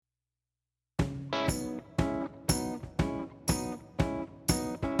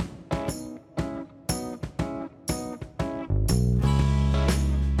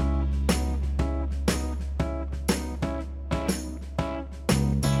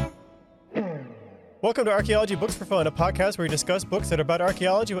Welcome to Archaeology Books for Fun, a podcast where we discuss books that are about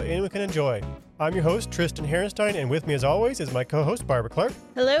archaeology what anyone can enjoy. I'm your host, Tristan Herenstein, and with me as always is my co-host, Barbara Clark.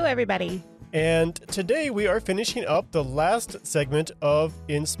 Hello, everybody. And today we are finishing up the last segment of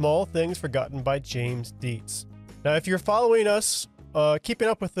In Small Things Forgotten by James Dietz. Now, if you're following us, keeping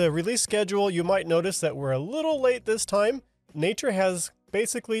up with the release schedule, you might notice that we're a little late this time. Nature has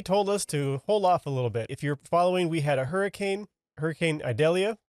basically told us to hold off a little bit. If you're following, we had a Hurricane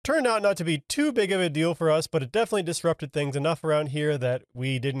Idalia. Turned out not to be too big of a deal for us, but it definitely disrupted things enough around here that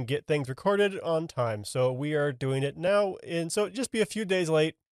we didn't get things recorded on time. So we are doing it now, and so just be a few days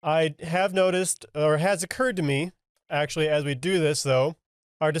late. I have noticed, or has occurred to me, actually, as we do this, though,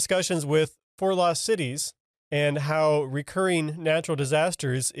 our discussions with Four Lost Cities and how recurring natural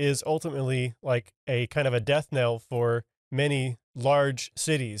disasters is ultimately like a kind of a death knell for many large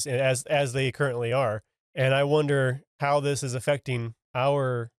cities, as they currently are. And I wonder how this is affecting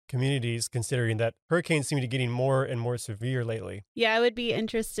our communities, considering that hurricanes seem to be getting more and more severe lately. Yeah, I would be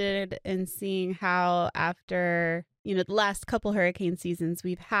interested in seeing how after, the last couple hurricane seasons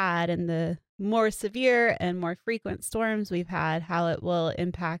we've had and the more severe and more frequent storms we've had, how it will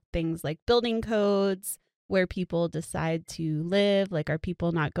impact things like building codes, where people decide to live. Like, are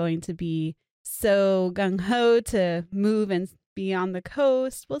people not going to be so gung-ho to move and be on the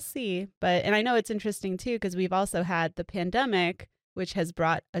coast? We'll see. And I know it's interesting too, because we've also had the pandemic, which has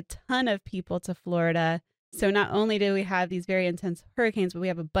brought a ton of people to Florida. So not only do we have these very intense hurricanes, but we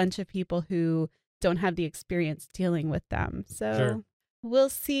have a bunch of people who don't have the experience dealing with them. So Sure. We'll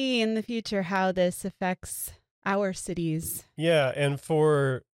see in the future how this affects our cities. Yeah, and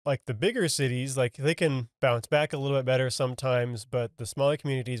for like the bigger cities, like they can bounce back a little bit better sometimes, but the smaller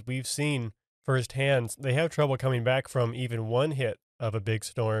communities we've seen firsthand, they have trouble coming back from even one hit of a big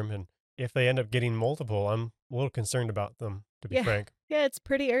storm. And if they end up getting multiple, I'm a little concerned about them, to be frank. Yeah, it's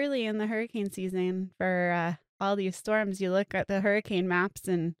pretty early in the hurricane season for all these storms. You look at the hurricane maps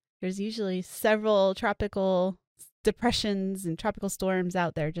and there's usually several tropical depressions and tropical storms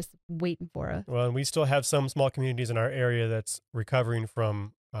out there just waiting for us. Well, and we still have some small communities in our area that's recovering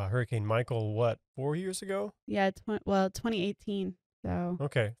from Hurricane Michael, 4 years ago? Yeah, 2018. So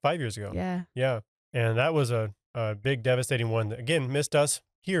Okay, 5 years ago. Yeah. Yeah, and that was a big devastating one that, again, missed us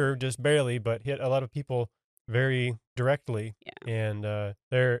here just barely, but hit a lot of people very directly. Yeah. And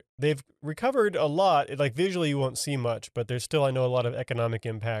they've recovered a lot. Like visually you won't see much, but there's still, I know, a lot of economic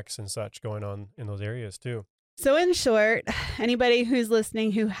impacts and such going on in those areas too. So in short, anybody who's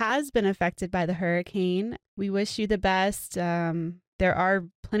listening who has been affected by the hurricane, we wish you the best. There are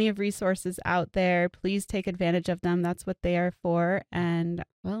plenty of resources out there. Please take advantage of them. That's what they are for. And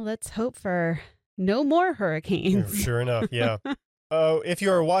well, let's hope for no more hurricanes. Sure enough, yeah. If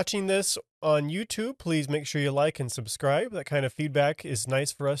you are watching this on YouTube, please make sure you like and subscribe. That kind of feedback is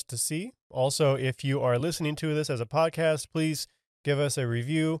nice for us to see. Also, if you are listening to this as a podcast, please give us a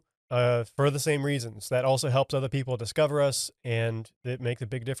review for the same reasons. That also helps other people discover us, and it makes a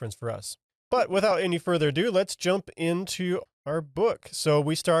big difference for us. But without any further ado, let's jump into our book. So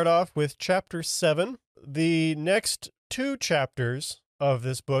we start off with Chapter 7. The next two chapters of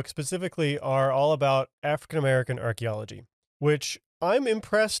this book specifically are all about African American archaeology, which I'm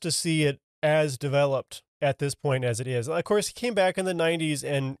impressed to see it as developed at this point as it is. Of course, he came back in the 90s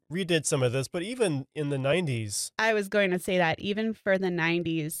and redid some of this, but even in the 90s... I was going to say that even for the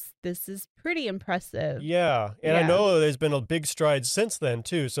 90s, this is pretty impressive. Yeah, and I know there's been a big stride since then,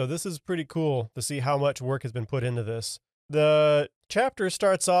 too, so this is pretty cool to see how much work has been put into this. The chapter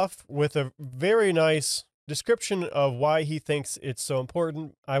starts off with a very nice description of why he thinks it's so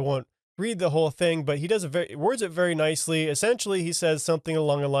important. I won't read the whole thing, but he words it very nicely. Essentially, he says something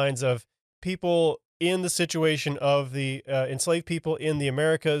along the lines of people in the situation of the enslaved people in the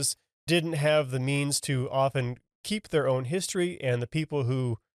Americas didn't have the means to often keep their own history, and the people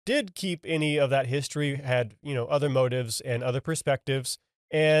who did keep any of that history had, other motives and other perspectives.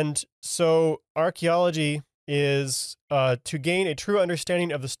 And so archaeology is to gain a true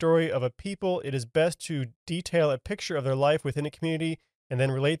understanding of the story of a people, it is best to detail a picture of their life within a community and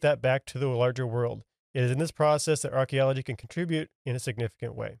then relate that back to the larger world. It is in this process that archaeology can contribute in a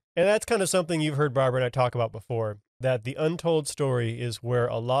significant way. And that's kind of something you've heard Barbara and I talk about before, that the untold story is where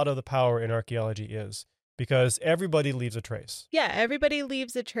a lot of the power in archaeology is, because everybody leaves a trace. Yeah, everybody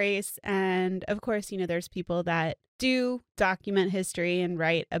leaves a trace. And of course, there's people that do document history and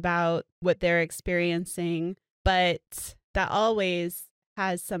write about what they're experiencing, but that always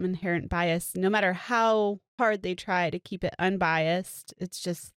has some inherent bias, no matter how hard they try to keep it unbiased. It's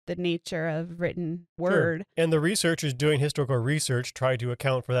just the nature of written word. Sure. And the researchers doing historical research try to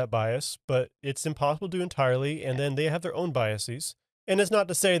account for that bias, but it's impossible to do entirely. And then they have their own biases. And it's not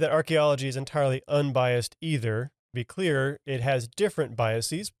to say that archaeology is entirely unbiased either. To be clear, it has different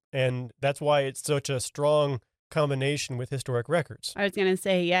biases, and that's why it's such a strong combination with historic records. I was going to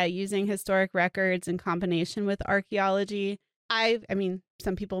say, yeah, using historic records in combination with archaeology. I mean,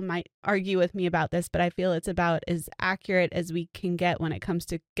 some people might argue with me about this, but I feel it's about as accurate as we can get when it comes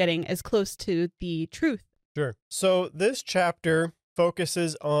to getting as close to the truth. Sure. So this chapter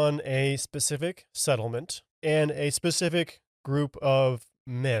focuses on a specific settlement and a specific group of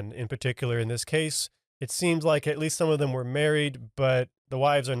men in particular. In this case, it seems like at least some of them were married, but the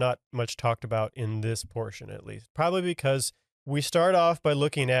wives are not much talked about in this portion, at least. Probably because we start off by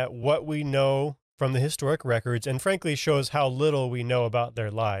looking at what we know from the historic records, and frankly shows how little we know about their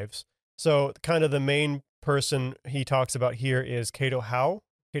lives. So kind of the main person he talks about here is Cato Howe.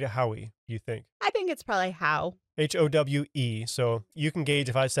 Cato Howe, you think? I think it's probably Howe. Howe. So you can gauge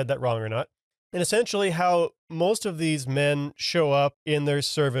if I said that wrong or not. And essentially how most of these men show up in their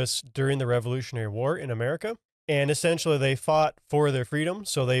service during the Revolutionary War in America. And essentially they fought for their freedom.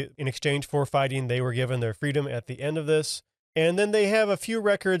 So they, in exchange for fighting, they were given their freedom at the end of this. And then they have a few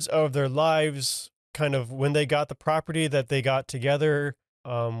records of their lives, kind of when they got the property that they got together,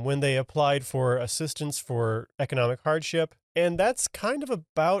 when they applied for assistance for economic hardship. And that's kind of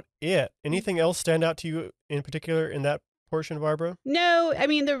about it. Anything else stand out to you in particular in that portion, Barbara? No, I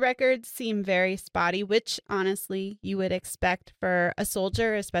mean, the records seem very spotty, which honestly you would expect for a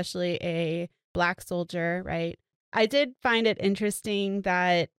soldier, especially a Black soldier, right? I did find it interesting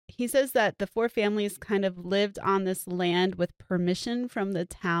that he says that the four families kind of lived on this land with permission from the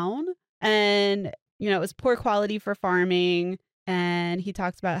town. And, it was poor quality for farming. And he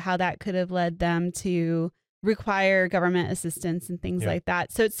talks about how that could have led them to require government assistance and things like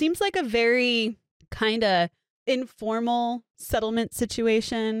that. So it seems like a very kind of informal settlement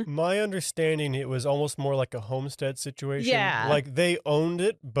situation. My understanding, it was almost more like a homestead situation. Yeah. Like they owned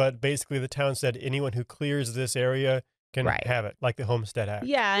it, but basically the town said anyone who clears this area can have it, like the Homestead Act.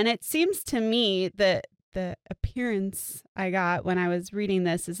 Yeah, and it seems to me that the appearance I got when I was reading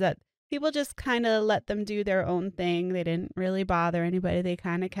this is that people just kind of let them do their own thing. They didn't really bother anybody. They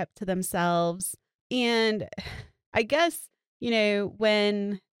kind of kept to themselves. And I guess,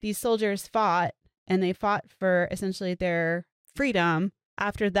 when these soldiers fought, and they fought for essentially their freedom.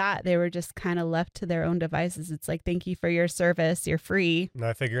 After that, they were just kind of left to their own devices. It's like, thank you for your service. You're free. And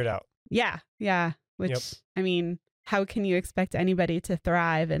I figure it out. Yeah. Yeah. Which, I mean, how can you expect anybody to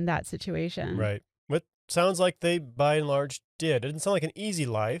thrive in that situation? Right. What sounds like they, by and large, did. It didn't sound like an easy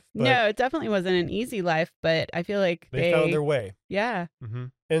life. But no, it definitely wasn't an easy life, but I feel like they found their way. Yeah. Mm-hmm.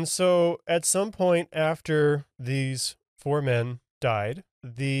 And so at some point after these four men died,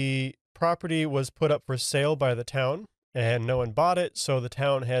 the property was put up for sale by the town and no one bought it, so the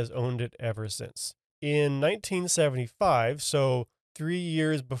town has owned it ever since. In 1975, so 3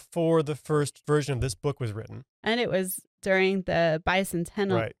 years before the first version of this book was written. And it was during the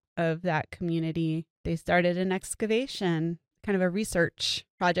bicentennial of that community. They started an excavation, kind of a research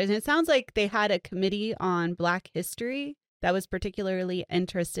project. And it sounds like they had a committee on Black history that was particularly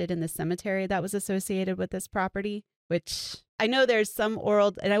interested in the cemetery that was associated with this property, which I know there's some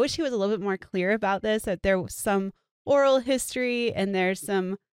oral, and I wish he was a little bit more clear about this, that there was some oral history and there's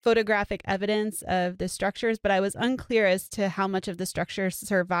some photographic evidence of the structures, but I was unclear as to how much of the structures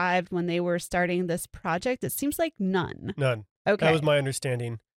survived when they were starting this project. It seems like none. None. Okay. That was my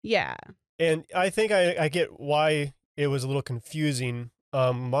understanding. Yeah. And I think I get why it was a little confusing.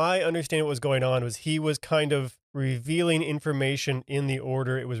 My understanding of what was going on was he was kind of revealing information in the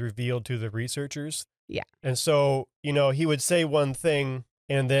order it was revealed to the researchers. Yeah. And so, he would say one thing,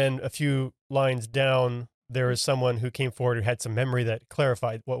 and then a few lines down, there was someone who came forward who had some memory that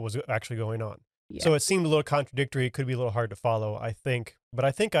clarified what was actually going on. Yeah. So it seemed a little contradictory. It could be a little hard to follow, I think. But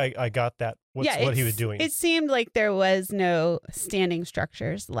I think I got that, what he was doing. It seemed like there was no standing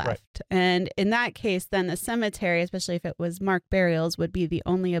structures left. Right. And in that case, then the cemetery, especially if it was marked burials, would be the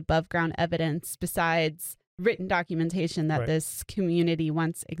only above ground evidence besides written documentation that this community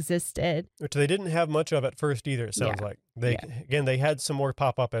once existed. Which they didn't have much of at first either, it sounds like. They had some more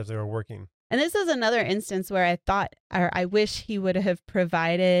pop up as they were working. And this is another instance where I thought, or I wish he would have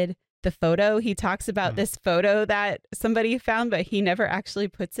provided the photo. He talks about this photo that somebody found, but he never actually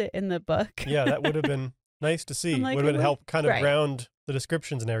puts it in the book. Yeah, that would have been nice to see. Would have been help kind of ground the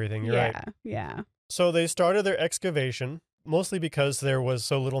descriptions and everything. You're right. Yeah. So they started their excavation, mostly because there was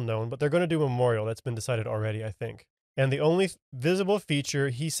so little known, but they're going to do a memorial. That's been decided already, I think. And the only visible feature,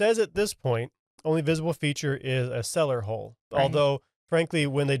 he says at this point, only visible feature is a cellar hole. Right. Although, frankly,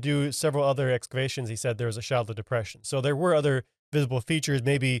 when they do several other excavations, he said there was a shallow depression. So there were other visible features,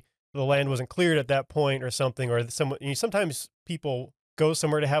 maybe the land wasn't cleared at that point or something, or sometimes people go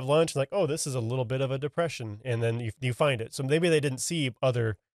somewhere to have lunch and like, oh, this is a little bit of a depression, and then you find it. So maybe they didn't see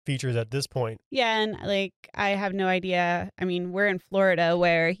other features at this point. Yeah, and like I have no idea. I mean, we're in Florida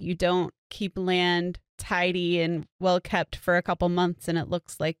where you don't keep land tidy and well kept for a couple months and it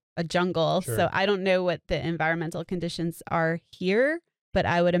looks like a jungle. Sure. So I don't know what the environmental conditions are here, but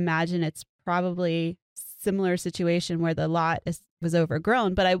I would imagine it's probably similar situation where the lot was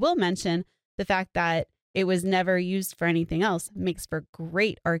overgrown. But I will mention the fact that it was never used for anything else makes for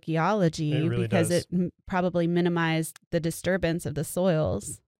great archaeology. It really because does. it probably minimized the disturbance of the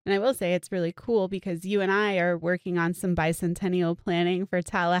soils. And I will say it's really cool because you and I are working on some bicentennial planning for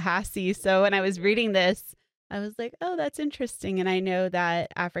Tallahassee. So when I was reading this, I was like, oh, that's interesting. And I know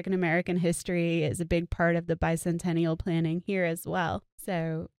that African American history is a big part of the bicentennial planning here as well.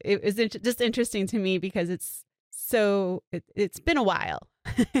 So it was just interesting to me because it's been a while,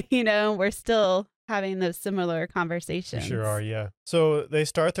 we're still having those similar conversations. You sure are, yeah. So they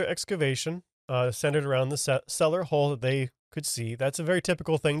start their excavation centered around the cellar hole that they could see. That's a very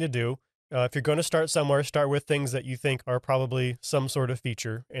typical thing to do. If you're going to start somewhere, start with things that you think are probably some sort of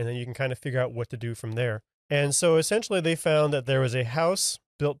feature, and then you can kind of figure out what to do from there. And so essentially they found that there was a house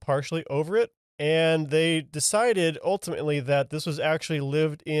built partially over it, and they decided ultimately that this was actually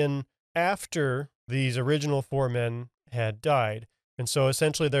lived in after these original 4 men had died. And so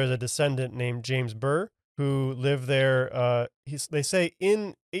essentially there's a descendant named James Burr who lived there, they say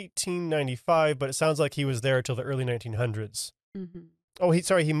in 1895, but it sounds like he was there till the early 1900s. Mm-hmm. Oh,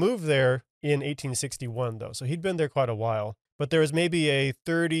 he moved there in 1861, though, so he'd been there quite a while. But there was maybe a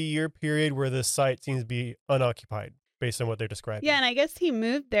 30-year period where this site seems to be unoccupied, based on what they're describing. Yeah, and I guess he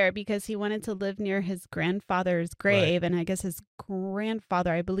moved there because he wanted to live near his grandfather's grave, right. And I guess his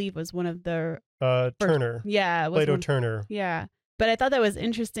grandfather, I believe, was one of the... Turner. Yeah. Plato Turner. Yeah. But I thought that was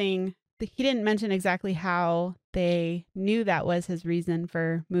interesting. He didn't mention exactly how they knew that was his reason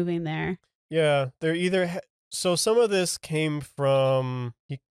for moving there. Yeah, they're either... So some of this came from...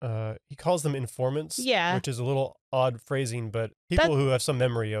 He calls them informants, yeah, which is a little odd phrasing, but people who have some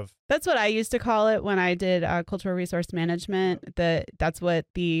memory of. That's what I used to call it when I did cultural resource management. That's what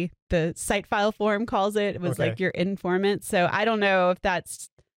the site file form calls it. It was like your informant. So I don't know if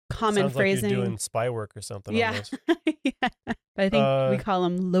that's common Sounds phrasing. Like you're doing spy work or something. Yeah, Almost. yeah. But I think we call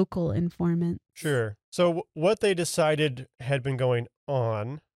them local informants. Sure. So what they decided had been going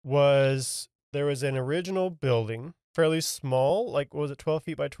on was there was an original building. Fairly small, like, what was it, 12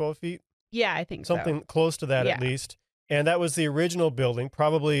 feet by 12 feet? Yeah, I think something close to that, at least. And that was the original building,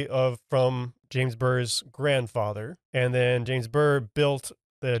 probably from James Burr's grandfather. And then James Burr built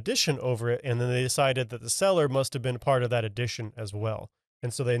the addition over it, and then they decided that the cellar must have been part of that addition as well.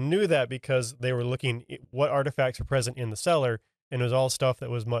 And so they knew that because they were looking at what artifacts were present in the cellar, and it was all stuff that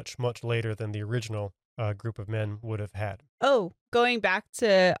was much, much later than the original group of men would have had. Oh, going back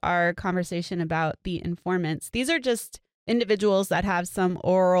to our conversation about the informants, these are just individuals that have some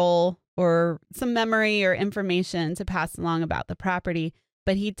oral or some memory or information to pass along about the property.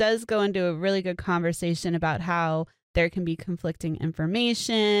 But he does go into a really good conversation about how there can be conflicting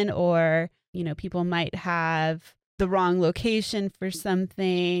information, or, people might have the wrong location for some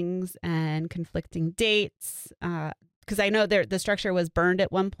things and conflicting dates. Because I know the structure was burned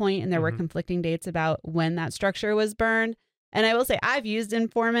at one point, and there were conflicting dates about when that structure was burned. And I will say I've used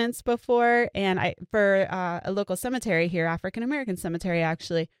informants before, and for a local cemetery here, African American cemetery,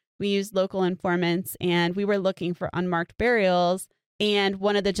 actually, we used local informants, and we were looking for unmarked burials. And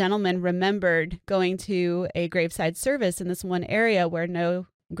one of the gentlemen remembered going to a graveside service in this one area where no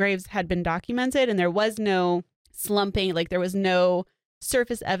graves had been documented, and there was no slumping, like there was no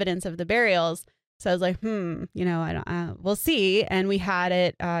surface evidence of the burials. So I was like, we'll see. And we had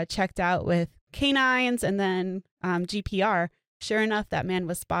it checked out with canines and then GPR. Sure enough, that man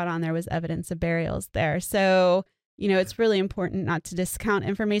was spot on. There was evidence of burials there. So, it's really important not to discount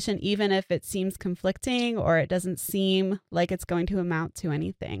information, even if it seems conflicting or it doesn't seem like it's going to amount to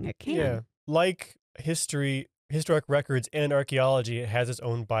anything. It can. Yeah. Like historic records and archaeology, it has its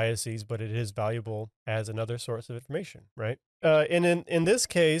own biases, but it is valuable as another source of information, right? And in this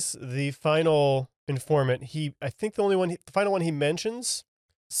case, the final informant, I think the final one he mentions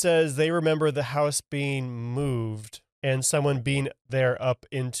says they remember the house being moved and someone being there up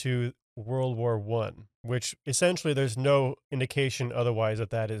into World War I, which essentially there's no indication otherwise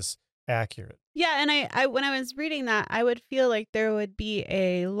that is accurate. Yeah, and I when I was reading that, I would feel like there would be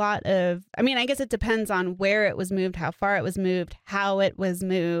a lot of, I guess it depends on where it was moved, how far it was moved, how it was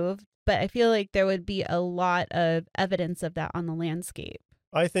moved, but I feel like there would be a lot of evidence of that on the landscape.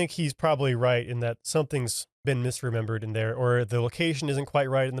 I think he's probably right in that something's been misremembered in there, or the location isn't quite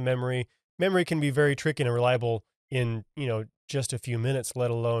right in the memory. Memory can be very tricky and unreliable in, just a few minutes, let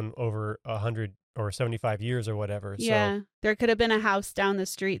alone over 100 or 75 years or whatever. Yeah. So, There could have been a house down the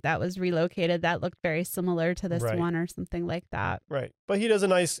street that was relocated that looked very similar to this right, one or something like that. right. But he does a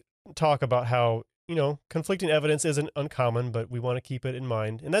nice talk about how, conflicting evidence isn't uncommon, but we want to keep it in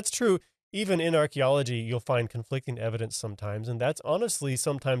mind. And that's true. Even in archaeology, you'll find conflicting evidence sometimes. And that's honestly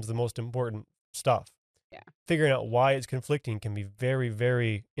sometimes the most important stuff. Yeah. Figuring out why it's conflicting can be very,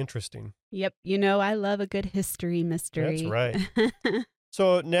 very interesting. Yep. I love a good history mystery. That's right.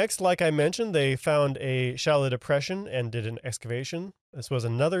 So next, like I mentioned, they found a shallow depression and did an excavation. This was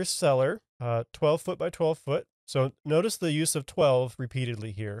another cellar, 12 foot by 12 foot. So notice the use of 12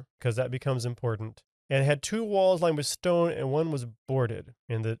 repeatedly here, because that becomes important. And it had 2 walls lined with stone and one was boarded.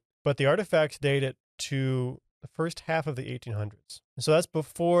 But the artifacts date it to the first half of the 1800s. And so that's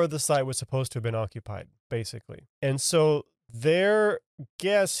before the site was supposed to have been occupied, basically. And so their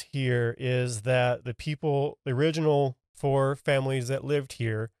guess here is that the original 4 families that lived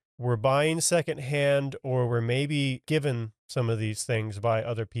here were buying secondhand or were maybe given some of these things by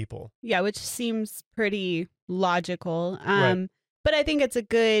other people. Yeah, which seems pretty logical. Right. But I think it's a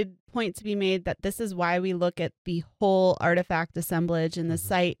good point to be made that this is why we look at the whole artifact assemblage in the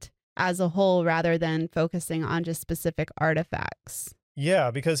site as a whole rather than focusing on just specific artifacts.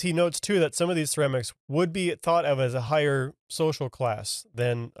 Yeah, because he notes too that some of these ceramics would be thought of as a higher social class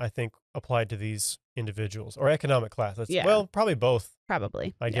than I think applied to these individuals, or economic class. Well, probably both.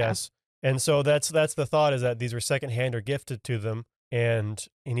 Probably, I guess. And so that's the thought, is that these were secondhand or gifted to them, and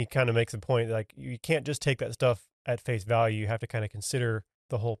he kind of makes the point like you can't just take that stuff at face value. You have to kind of consider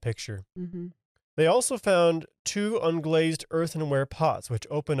the whole picture. Mm-hmm. They also found 2 unglazed earthenware pots, which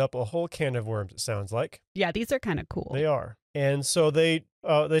open up a whole can of worms, it sounds like. Yeah, these are kind of cool. They are. And so they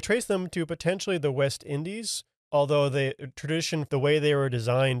trace them to potentially the West Indies, although the tradition, the way they were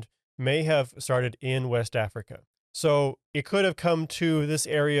designed, may have started in West Africa. So it could have come to this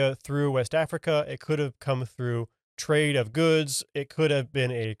area through West Africa. It could have come through trade of goods. It could have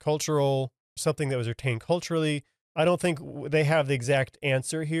been something that was retained culturally. I don't think they have the exact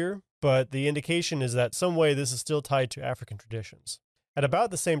answer here, but the indication is that some way this is still tied to African traditions. At about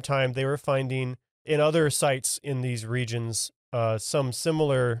the same time, they were finding in other sites in these regions some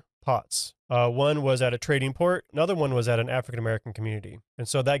similar pots. One was at a trading port. Another one was at an African-American community. And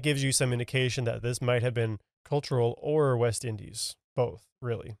so that gives you some indication that this might have been cultural or West Indies, both,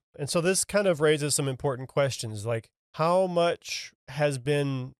 really. And so this kind of raises some important questions, like how much has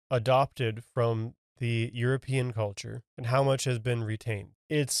been adopted from the European culture and how much has been retained.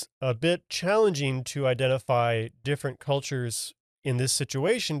 It's a bit challenging to identify different cultures in this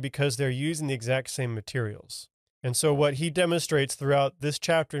situation because they're using the exact same materials. And so what he demonstrates throughout this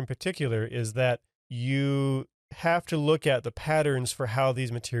chapter in particular is that you have to look at the patterns for how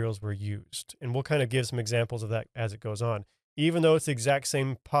these materials were used. And we'll kind of give some examples of that as it goes on. Even though it's the exact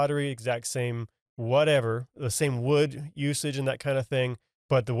same pottery, exact same whatever, the same wood usage and that kind of thing,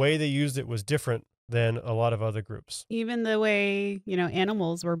 but the way they used it was different than a lot of other groups. Even the way,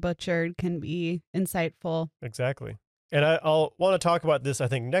 animals were butchered can be insightful. Exactly. And I'll want to talk about this, I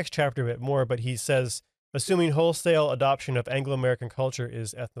think, next chapter a bit more, but he says, assuming wholesale adoption of Anglo-American culture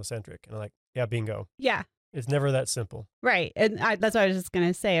is ethnocentric. And I'm like, yeah, bingo. Yeah. It's never that simple. Right. And that's what I was just going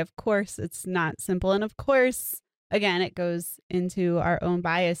to say. Of course, it's not simple. And of course, again, it goes into our own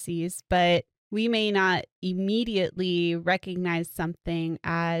biases, but we may not immediately recognize something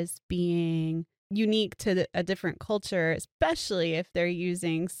as being unique to a different culture, especially if they're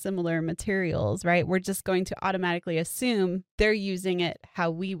using similar materials, right? We're just going to automatically assume they're using it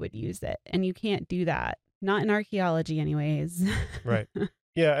how we would use it. And you can't do that. Not in archaeology anyways. Right.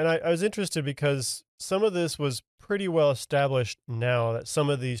 Yeah. And I was interested because some of this was pretty well established now that some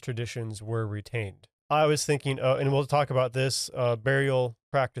of these traditions were retained. I was thinking, and we'll talk about this, burial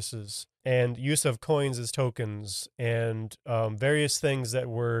practices and use of coins as tokens and various things that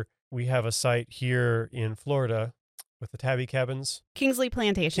we have a site here in Florida with the tabby cabins. Kingsley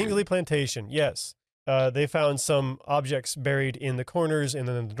Plantation. Kingsley Plantation, yes. They found some objects buried in the corners and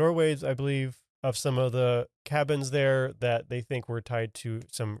then in the doorways, I believe, of some of the cabins there that they think were tied to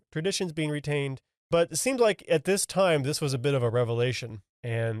some traditions being retained. But it seemed like at this time, this was a bit of a revelation.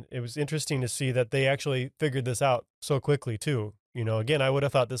 And it was interesting to see that they actually figured this out so quickly, too. Again, I would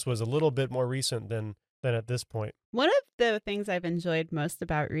have thought this was a little bit more recent than at this point. One of the things I've enjoyed most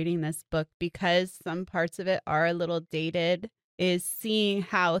about reading this book, because some parts of it are a little dated, is seeing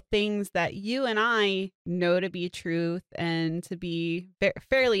how things that you and I know to be truth and to be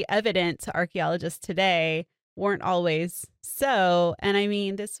fairly evident to archaeologists today weren't always so. And I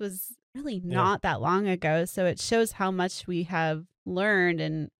mean, this was really not that long ago. So it shows how much we have learned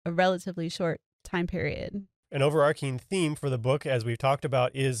in a relatively short time period. An overarching theme for the book, as we've talked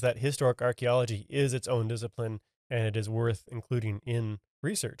about, is that historic archaeology is its own discipline and it is worth including in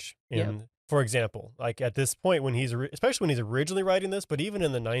research. For example, like at this point when especially when he's originally writing this, but even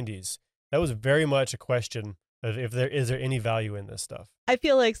in the 90s, that was very much a question of is there any value in this stuff. I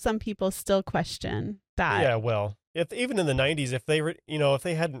feel like some people still question that. Yeah, well, if even in the 90s, if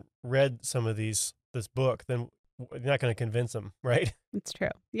they hadn't read some of this book, then you're not going to convince them, right? It's true.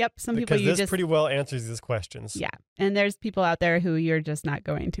 Yep. Some because people this pretty well answers these questions. Yeah. And there's people out there who you're just not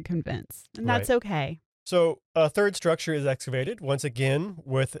going to convince. And that's okay. So a third structure is excavated, once again,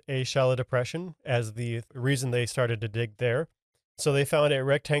 with a shallow depression as the reason they started to dig there. So they found a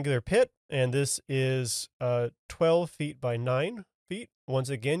rectangular pit, and this is 12 feet by 9 feet. Once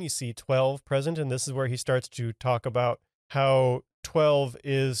again, you see 12 present, and this is where he starts to talk about how 12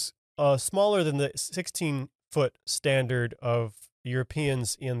 is smaller than the 16-foot standard of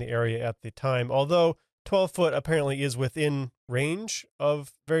Europeans in the area at the time, although 12 foot apparently is within range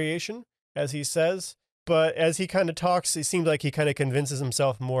of variation, as he says. But as he kind of talks, it seems like he kind of convinces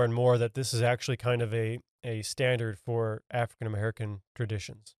himself more and more that this is actually kind of a standard for African-American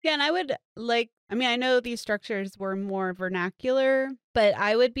traditions. Yeah, and I know these structures were more vernacular, but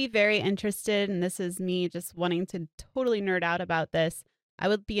I would be very interested, and this is me just wanting to totally nerd out about this, I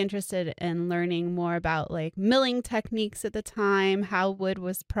would be interested in learning more about like milling techniques at the time, how wood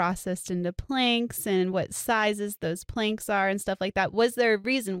was processed into planks and what sizes those planks are and stuff like that. Was there a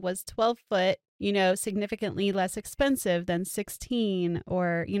reason? Was 12 foot, significantly less expensive than 16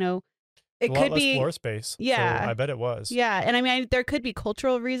 or, it could be floor space. Yeah. So I bet it was. Yeah. And I mean, there could be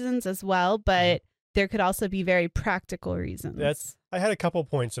cultural reasons as well, but there could also be very practical reasons. I had a couple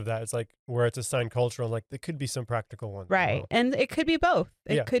points of that. It's like where it's assigned cultural, like there could be some practical ones. Right. And it could be both.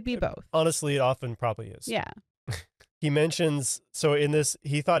 It could be both. Honestly, it often probably is. Yeah. He mentions, so in this,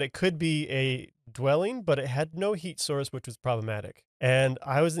 he thought it could be a dwelling, but it had no heat source, which was problematic. And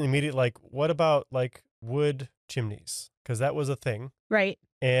I was immediately like, what about like wood chimneys? Because that was a thing. Right.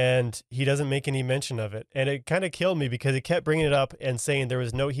 And he doesn't make any mention of it. And it kind of killed me because he kept bringing it up and saying there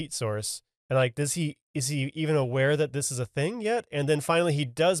was no heat source. And like, is he even aware that this is a thing yet? And then finally he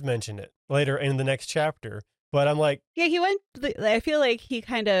does mention it later in the next chapter. But I'm like... Yeah, I feel like he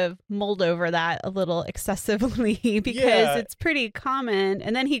kind of mulled over that a little excessively because it's pretty common.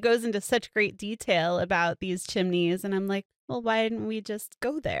 And then he goes into such great detail about these chimneys. And I'm like, well, why didn't we just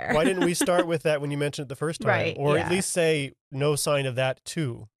go there? Why didn't we start with that when you mentioned it the first time? Right, or at least say no sign of that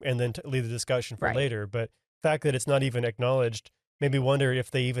too, and then leave the discussion for later. But the fact that it's not even acknowledged made me wonder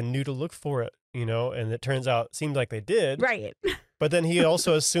if they even knew to look for it, and it turns out, seemed like they did. Right. But then he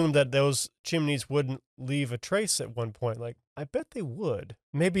also assumed that those chimneys wouldn't leave a trace at one point. Like, I bet they would.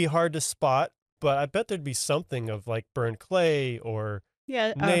 Maybe hard to spot, but I bet there'd be something of like burned clay or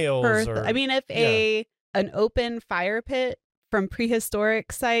nails. I mean, if an open fire pit from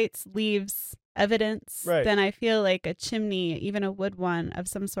prehistoric sites leaves evidence, then I feel like a chimney, even a wood one of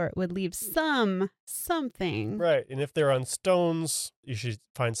some sort, would leave something. Right. And if they're on stones, you should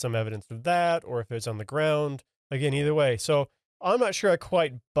find some evidence of that, or if it's on the ground. Again, either way. So I'm not sure I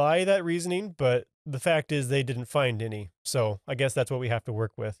quite buy that reasoning, but the fact is they didn't find any. So I guess that's what we have to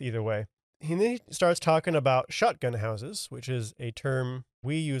work with either way. And then he starts talking about shotgun houses, which is a term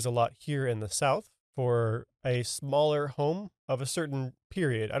we use a lot here in the South for a smaller home of a certain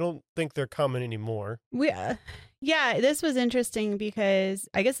period. I don't think they're common anymore. Yeah, this was interesting because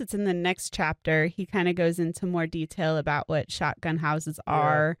I guess it's in the next chapter. He kind of goes into more detail about what shotgun houses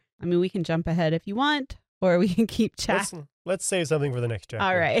are. I mean, we can jump ahead if you want, or we can keep chatting. Let's save something for the next chapter.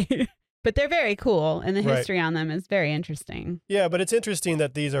 All right. But they're very cool, and the history on them is very interesting. Yeah, but it's interesting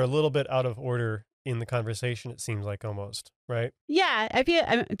that these are a little bit out of order in the conversation, it seems like, almost, right? Yeah, I feel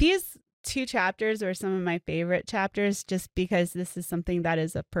these 2 chapters are some of my favorite chapters just because this is something that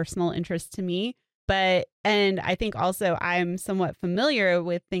is of personal interest to me. And I think also I'm somewhat familiar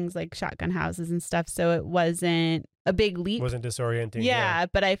with things like shotgun houses and stuff, so it wasn't a big leap. It wasn't disorienting. Yeah,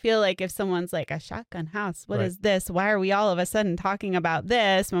 but I feel like if someone's like, a shotgun house, what is this? Why are we all of a sudden talking about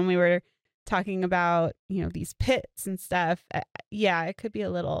this when we were talking about, these pits and stuff? Yeah, it could be a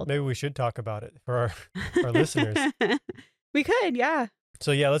little... Maybe we should talk about it for our listeners. We could, yeah.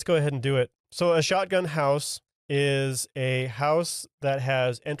 So yeah, let's go ahead and do it. So a shotgun house is a house that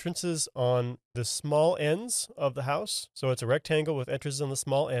has entrances on the small ends of the house. So it's a rectangle with entrances on the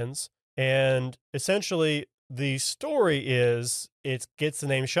small ends. And essentially the story is it gets the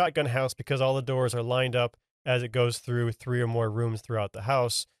name shotgun house because all the doors are lined up as it goes through 3 or more rooms throughout the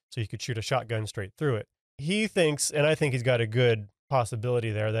house. So you could shoot a shotgun straight through it. He thinks, and I think he's got a good possibility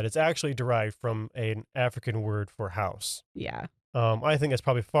there that it's actually derived from an African word for house. Yeah. I think that's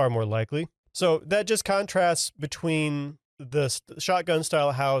probably far more likely. So that just contrasts between the shotgun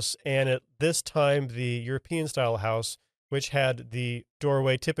style house and at this time the European style house, which had the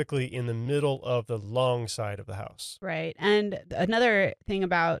doorway typically in the middle of the long side of the house. Right. And another thing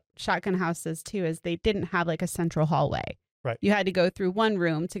about shotgun houses too is they didn't have like a central hallway. Right. You had to go through one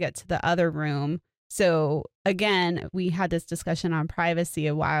room to get to the other room. So again, we had this discussion on privacy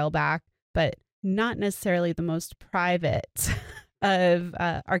a while back, but not necessarily the most private of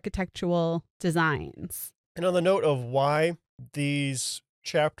architectural designs. And on the note of why these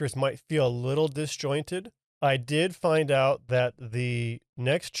chapters might feel a little disjointed, I did find out that the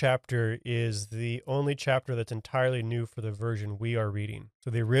next chapter is the only chapter that's entirely new for the version we are reading. So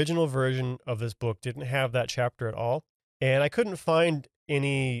the original version of this book didn't have that chapter at all. And I couldn't find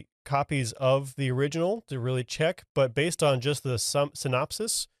any copies of the original to really check, but based on just the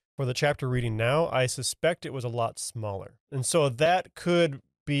synopsis for the chapter reading now, I suspect it was a lot smaller. And so that could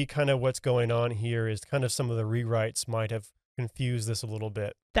be kind of what's going on here, is kind of some of the rewrites might have confused this a little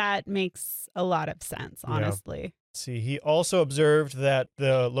bit. That makes a lot of sense, honestly. Yeah. See, he also observed that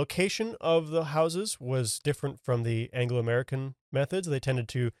the location of the houses was different from the Anglo-American methods. They tended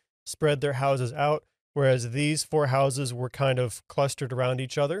to spread their houses out, whereas these 4 houses were kind of clustered around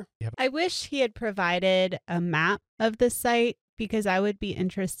each other. I wish he had provided a map of the site, because I would be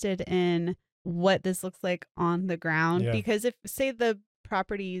interested in what this looks like on the ground. Yeah. Because if, say, the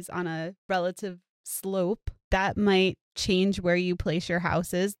property's on a relative slope, that might change where you place your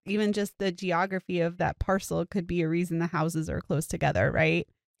houses. Even just the geography of that parcel could be a reason the houses are close together, right?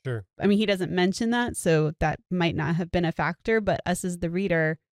 Sure. I mean, he doesn't mention that, so that might not have been a factor, but us as the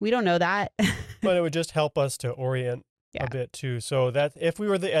reader, we don't know that. But it would just help us to orient Yeah. a bit too. So that if we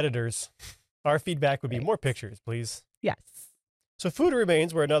were the editors, our feedback would be Right. more pictures, please. Yes. So food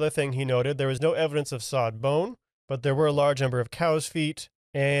remains were another thing he noted. There was no evidence of sawed bone, but there were a large number of cow's feet.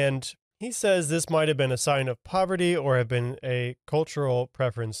 And he says this might have been a sign of poverty or have been a cultural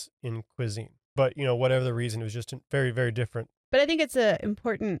preference in cuisine. But, whatever the reason, it was just very, very different. But I think it's an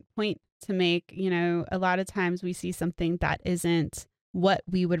important point to make. A lot of times we see something that isn't what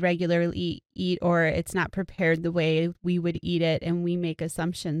we would regularly eat, or it's not prepared the way we would eat it, and we make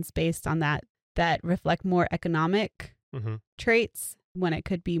assumptions based on that reflect more economic traits when it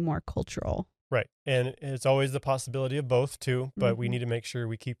could be more cultural. Right. And it's always the possibility of both too, but we need to make sure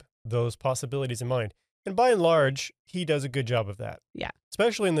we keep those possibilities in mind. And by and large, he does a good job of that. Yeah.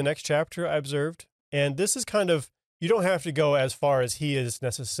 Especially in the next chapter, I observed. And this is kind of, you don't have to go as far as he is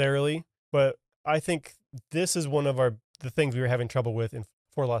necessarily, but I think this is one of the things we were having trouble with in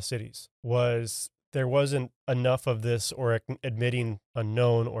Four Lost Cities, was there wasn't enough of this, or admitting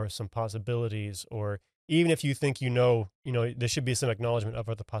unknown or some possibilities, or even if you think there should be some acknowledgement of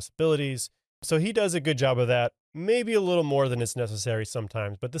other possibilities. So he does a good job of that, maybe a little more than is necessary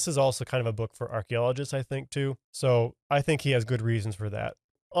sometimes, but this is also kind of a book for archaeologists, I think, too. So I think he has good reasons for that.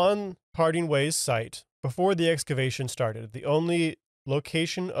 On Parting Ways' site, before the excavation started, the only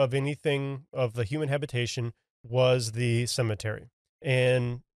location of anything of the human habitation was the cemetery.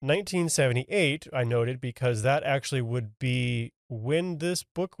 In 1978, I noted, because that actually would be when this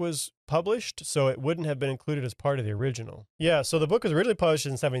book was published, so it wouldn't have been included as part of the original. Yeah, so the book was originally published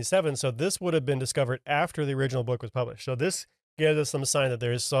in 77, so this would have been discovered after the original book was published. So this gives us some sign that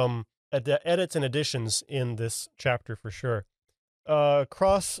there is some edits and additions in this chapter for sure.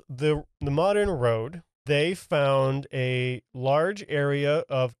 Across the modern road, they found a large area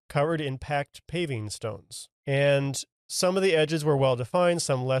of covered in packed paving stones. And some of the edges were well defined,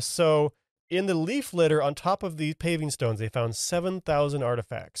 some less so. In the leaf litter on top of these paving stones, they found 7,000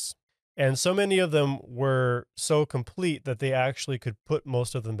 artifacts. And so many of them were so complete that they actually could put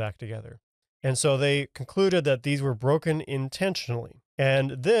most of them back together. And so they concluded that these were broken intentionally.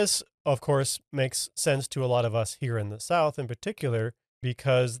 And this, of course, makes sense to a lot of us here in the South in particular,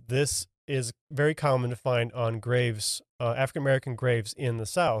 because this is very common to find on graves, African-American graves in the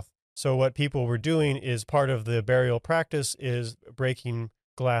South. So what people were doing is, part of the burial practice is breaking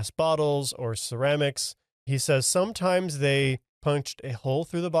glass bottles or ceramics. He says sometimes they punched a hole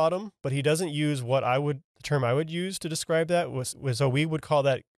through the bottom, but he doesn't use the term I would use to describe that. So we would call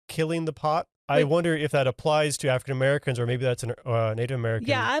that killing the pot. I wonder if that applies to African Americans, or maybe that's a Native American.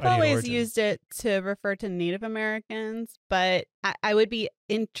 Yeah, I've always used it to refer to Native Americans, but I would be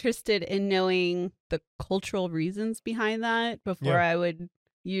interested in knowing the cultural reasons behind that before I would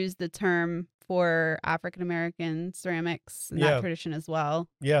use the term for African American ceramics in that tradition as well.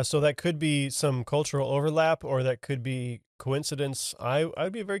 Yeah, so that could be some cultural overlap, or that could be coincidence.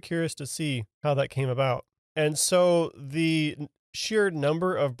 I'd be very curious to see how that came about. And so the sheer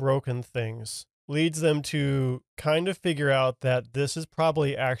number of broken things leads them to kind of figure out that this is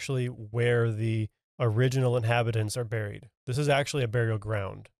probably actually where the original inhabitants are buried. This is actually a burial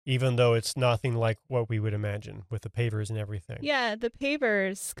ground, even though it's nothing like what we would imagine with the pavers and everything. Yeah, the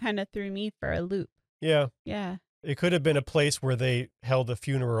pavers kind of threw me for a loop. Yeah. Yeah. It could have been a place where they held a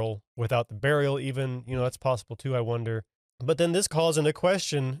funeral without the burial even. That's possible too, I wonder. But then this calls into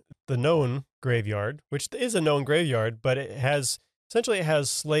question the known graveyard, which is a known graveyard, but it has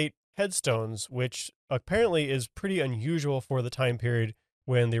slate headstones, which apparently is pretty unusual for the time period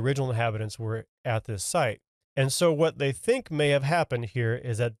when the original inhabitants were at this site. And so what they think may have happened here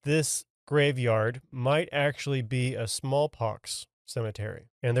is that this graveyard might actually be a smallpox cemetery.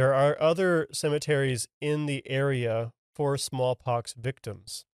 And there are other cemeteries in the area for smallpox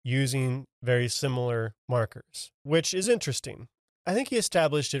victims using very similar markers, which is interesting. I think he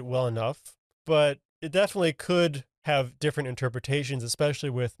established it well enough, but it definitely could have different interpretations, especially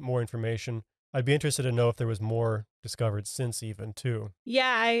with more information. I'd be interested to know if there was more discovered since even too.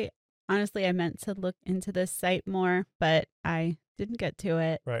 Yeah, I meant to look into this site more, but I didn't get to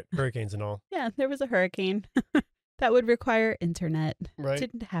it. Right, hurricanes and all. Yeah, there was a hurricane. That would require internet. Right.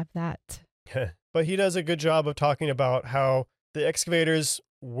 Didn't have that. But he does a good job of talking about how the excavators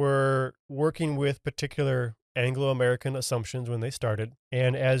were working with particular Anglo-American assumptions when they started.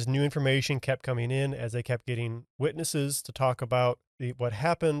 And as new information kept coming in, as they kept getting witnesses to talk about what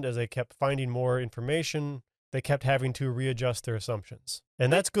happened, as they kept finding more information, they kept having to readjust their assumptions.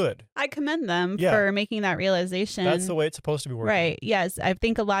 And that's good. I commend them for making that realization. That's the way it's supposed to be working. Right. Yes. I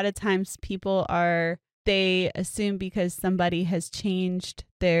think a lot of times people they assume because somebody has changed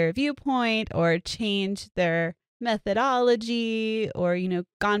their viewpoint or changed their methodology or,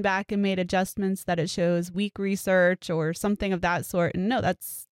 gone back and made adjustments that it shows weak research or something of that sort. And no,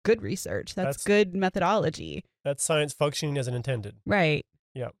 that's good research. That's good methodology. That's science functioning as it intended. Right.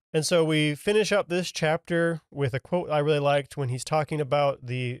 Yeah. And so we finish up this chapter with a quote I really liked when he's talking about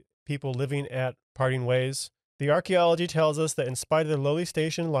the people living at parting ways. The archaeology tells us that in spite of their lowly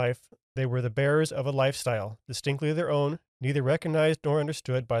station in life, they were the bearers of a lifestyle, distinctly their own, neither recognized nor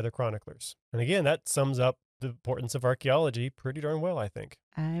understood by their chroniclers. And again, that sums up the importance of archaeology pretty darn well, I think.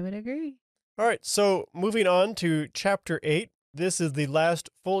 I would agree. All right, so moving on to chapter 8. This is the last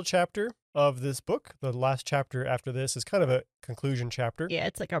full chapter of this book. The last chapter after this is kind of a conclusion chapter. Yeah,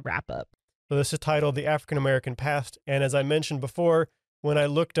 it's like a wrap up. So this is titled The African American Past. And as I mentioned before, when I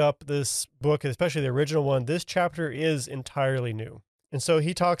looked up this book, especially the original one, this chapter is entirely new. And so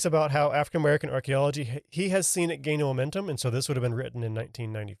he talks about how African American archaeology, he has seen it gain momentum. And so this would have been written in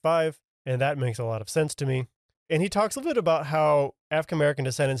 1995. And that makes a lot of sense to me. And he talks a bit about how African American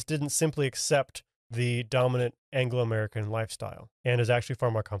descendants didn't simply accept the dominant Anglo-American lifestyle and is actually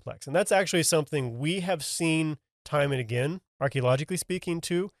far more complex. And that's actually something we have seen time and again, archaeologically speaking,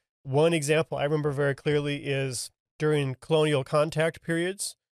 too. One example I remember very clearly is during colonial contact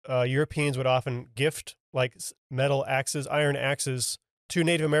periods, Europeans would often gift like metal axes, iron axes to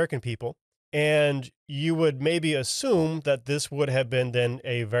Native American people. And you would maybe assume that this would have been then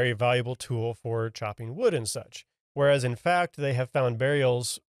a very valuable tool for chopping wood and such. Whereas in fact, they have found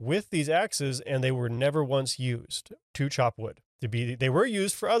burials with these axes and they were never once used to chop wood. They were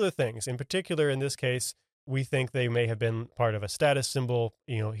used for other things. In particular, in this case, we think they may have been part of a status symbol.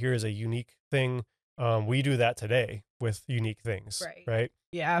 Here's a unique thing. We do that today with unique things, right?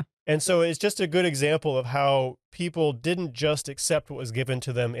 Yeah. And so it's just a good example of how people didn't just accept what was given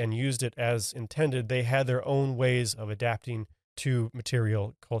to them and used it as intended. They had their own ways of adapting to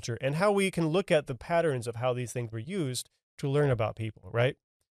material culture and how we can look at the patterns of how these things were used to learn about people, right?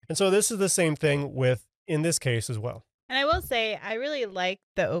 And so this is the same thing in this case as well. And I will say, I really like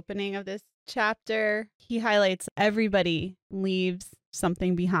the opening of this chapter. He highlights everybody leaves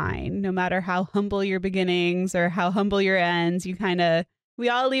something behind, no matter how humble your beginnings or how humble your ends. We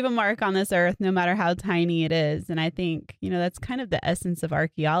all leave a mark on this earth, no matter how tiny it is. And I think, that's kind of the essence of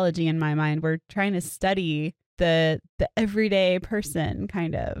archaeology in my mind. We're trying to study the everyday person,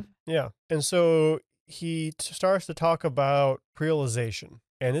 kind of. Yeah. And so he starts to talk about creolization.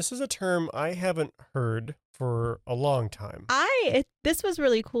 And this is a term I haven't heard for a long time. This was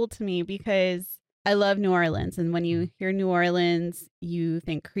really cool to me because I love New Orleans. And when you hear New Orleans, you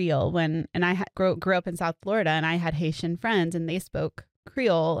think Creole. And I grew up in South Florida and I had Haitian friends and they spoke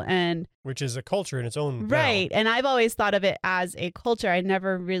Creole, which is a culture in its own right. now. And I've always thought of it as a culture. I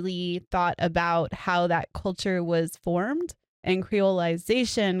never really thought about how that culture was formed, and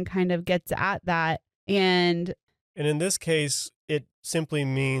creolization kind of gets at that. And in this case, it simply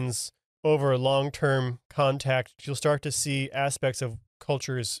means over long-term contact, you'll start to see aspects of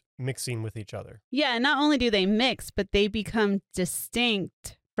cultures mixing with each other. Yeah, not only do they mix, but they become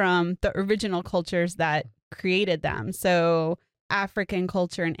distinct from the original cultures that created them. So African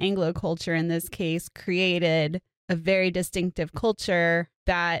culture and Anglo culture in this case created a very distinctive culture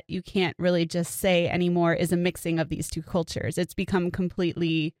that you can't really just say anymore is a mixing of these two cultures. It's become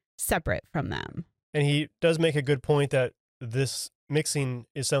completely separate from them. And he does make a good point that this mixing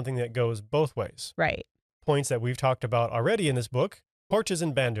is something that goes both ways. Right. Points that we've talked about already in this book, porches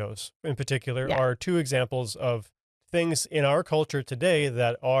and banjos in particular, are two examples of things in our culture today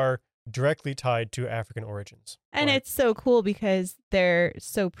that are directly tied to African origins. And it's so cool because they're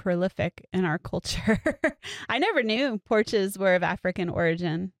so prolific in our culture. I never knew porches were of African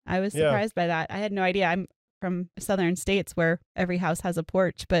origin. I was surprised by that. I had no idea. I'm from southern states where every house has a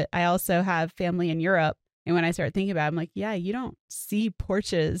porch, but I also have family in Europe. And when I start thinking about it, I'm like, yeah, you don't see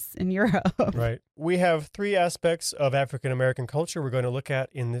porches in Europe. Right. We have 3 aspects of African American culture we're going to look at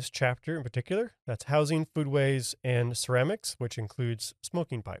in this chapter in particular. That's housing, foodways, and ceramics, which includes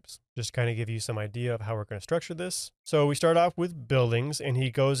smoking pipes. Just kind of give you some idea of how we're going to structure this. So we start off with buildings, and he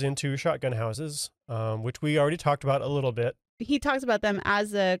goes into shotgun houses, which we already talked about a little bit. He talks about them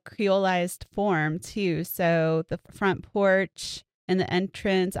as a creolized form, too. So the front porch and the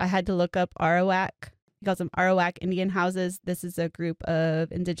entrance, I had to look up Arawak. He calls them Arawak Indian houses. This is a group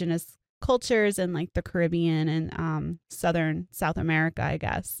of indigenous cultures in like the Caribbean and southern South America, I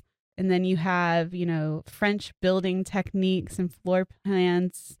guess. And then you have, French building techniques and floor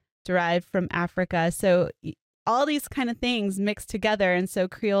plans derived from Africa. So all these kind of things mixed together. And so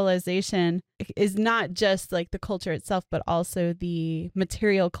creolization is not just like the culture itself, but also the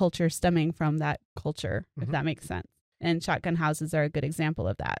material culture stemming from that culture, if that makes sense. And shotgun houses are a good example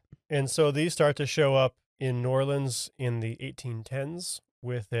of that. And so these start to show up in New Orleans in the 1810s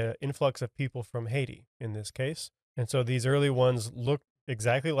with an influx of people from Haiti in this case. And so these early ones look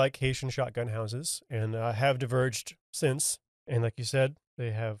exactly like Haitian shotgun houses and have diverged since. And like you said,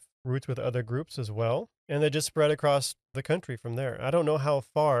 they have roots with other groups as well. And they just spread across the country from there. I don't know how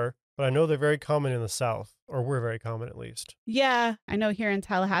far, but I know they're very common in the South, or were very common at least. Yeah, I know here in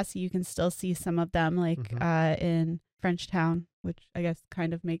Tallahassee, you can still see some of them like in Frenchtown, which I guess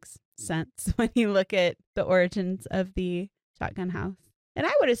kind of makes sense when you look at the origins of the shotgun house. And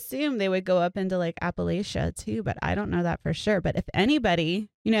I would assume they would go up into like Appalachia too, but I don't know that for sure. But if anybody,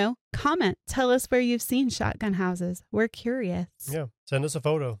 comment, tell us where you've seen shotgun houses. We're curious. Yeah, send us a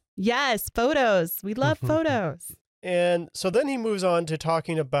photo. Yes, photos. We love photos. And so then he moves on to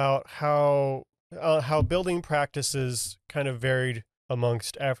talking about how building practices kind of varied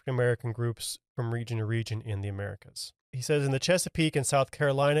amongst African American groups from region to region in the Americas. He says in the Chesapeake and South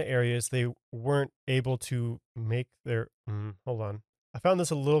Carolina areas, they weren't able to make their... hold on. I found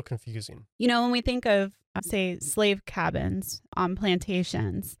this a little confusing. When we think of, say, slave cabins on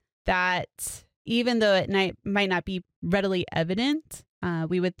plantations, that even though it might not be readily evident,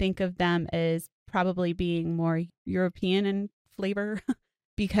 we would think of them as probably being more European in flavor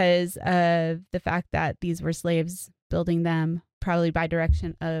because of the fact that these were slaves building them probably by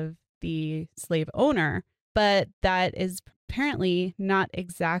direction of the slave owner. But that is apparently not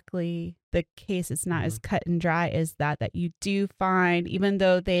exactly the case. It's not as cut and dry as that you do find, even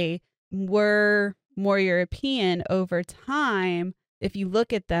though they were more European over time, if you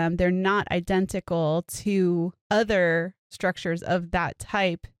look at them, they're not identical to other structures of that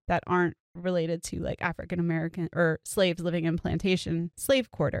type that aren't related to like African American or slaves living in plantation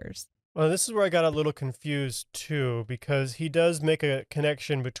slave quarters. Well, this is where I got a little confused too, because he does make a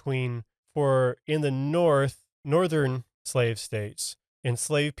connection between, for in the northern slave states,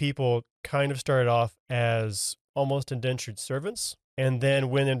 enslaved people kind of started off as almost indentured servants. And then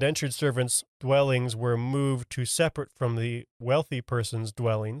when indentured servants' dwellings were moved to separate from the wealthy person's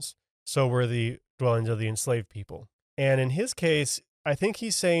dwellings, so were the dwellings of the enslaved people. And in his case, I think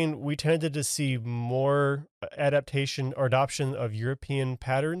he's saying we tended to see more adaptation or adoption of European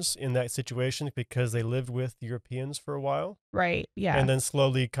patterns in that situation because they lived with Europeans for a while. Right, yeah. And then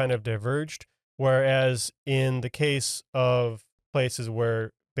slowly kind of diverged. Whereas in the case of places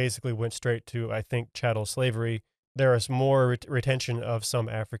where basically went straight to, I think, chattel slavery, there is more retention of some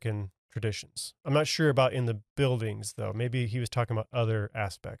African traditions. I'm not sure about in the buildings, though. Maybe he was talking about other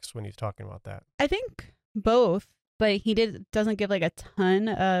aspects when he's talking about that. I think both. But he doesn't give like a ton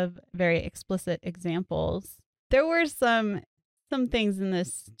of very explicit examples. There were some things in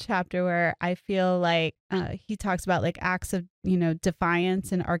this chapter where I feel like he talks about like acts of,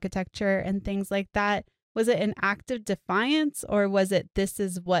 defiance in architecture and things like that. Was it an act of defiance, or was it this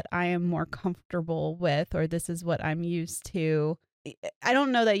is what I am more comfortable with, or this is what I'm used to? I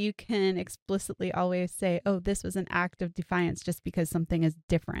don't know that you can explicitly always say, oh, this was an act of defiance just because something is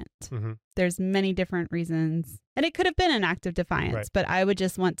different. Mm-hmm. There's many different reasons. And it could have been an act of defiance, Right. but I would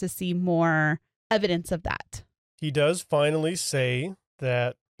just want to see more evidence of that. He does finally say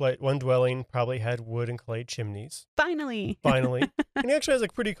that one dwelling probably had wood and clay chimneys. Finally. And he actually has a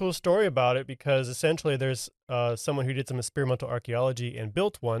pretty cool story about it, because essentially there's someone who did some experimental archaeology and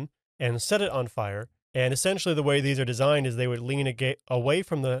built one and set it on fire. And essentially the way these are designed is they would lean away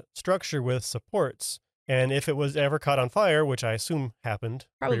from the structure with supports. And if it was ever caught on fire, which I assume happened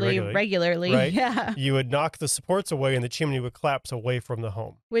Probably regularly. right? Yeah. You would knock the supports away and the chimney would collapse away from the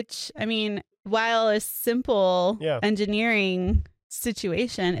home. Which, I mean, while a simple engineering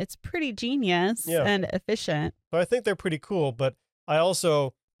situation, it's pretty genius and efficient. So I think they're pretty cool, but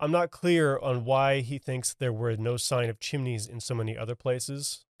I'm not clear on why he thinks there were no sign of chimneys in so many other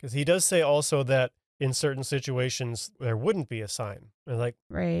places. Because he does say also that in certain situations there wouldn't be a sign. And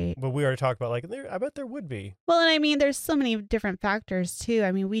right. But we already talked about, I bet there would be. Well, and I mean, there's so many different factors too.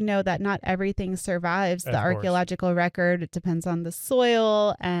 I mean, we know that not everything survives the archaeological record. It depends on the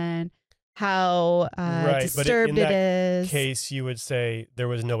soil and how disturbed it is. Case you would say there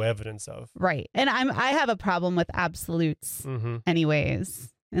was no evidence of. Right. And I have a problem with absolutes anyways.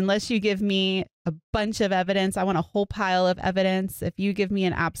 Unless you give me a bunch of evidence, I want a whole pile of evidence. If you give me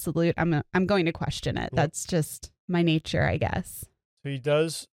an absolute, I'm going to question it. Yep. That's just my nature, I guess. So he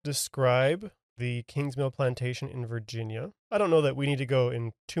does describe the Kingsmill plantation in Virginia. I don't know that we need to go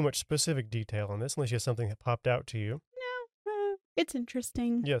in too much specific detail on this, unless you have something that popped out to you. No, it's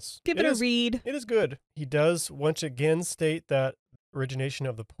interesting. Yes. Give it a read. It is good. He does once again state that origination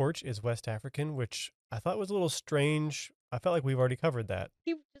of the porch is West African, which I thought was a little strange. I felt like we've already covered that.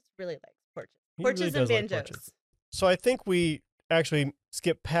 He just really likes porches. Porches and banjos. Like porches. So I think we actually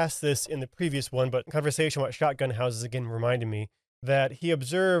skipped past this in the previous one, but conversation about shotgun houses again reminded me that he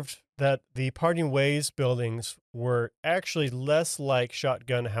observed that the Parting Ways buildings were actually less like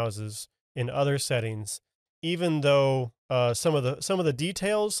shotgun houses in other settings, even though some of the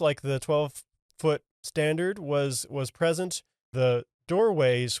details, like the 12-foot standard, was present. The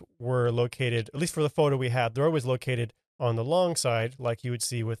doorways were located, at least for the photo we had, the doorways located on the long side, like you would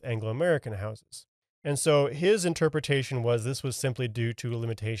see with Anglo-American houses. And so his interpretation was this was simply due to a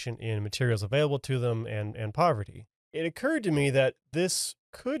limitation in materials available to them and poverty. It occurred to me that this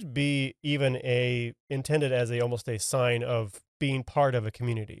could be even intended as almost a sign of being part of a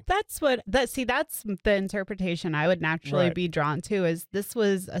community. That's the interpretation I would naturally be drawn to, is this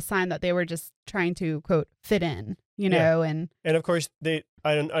was a sign that they were just trying to, quote, fit in, you know, and of course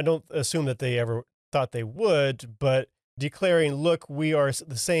I don't assume that they ever thought they would, but declaring, look, we are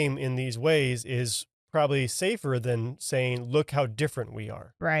the same in these ways is probably safer than saying, look how different we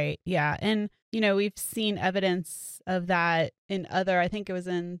are. Right. Yeah. And, we've seen evidence of that in I think it was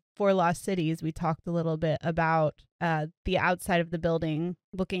in Four Lost Cities. We talked a little bit about the outside of the building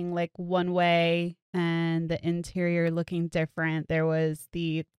looking like one way and the interior looking different. There was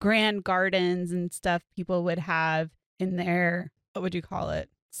the grand gardens and stuff people would have in their, what would you call it?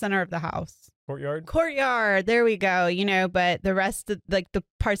 Center of the house. Courtyard. There we go. But the rest of the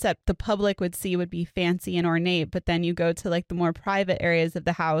parts that the public would see would be fancy and ornate. But then you go to the more private areas of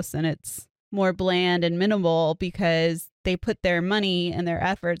the house and it's more bland and minimal because they put their money and their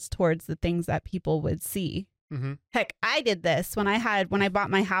efforts towards the things that people would see. Mm-hmm. Heck, I did this when I bought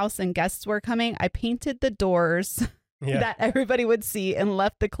my house and guests were coming. I painted the doors that everybody would see and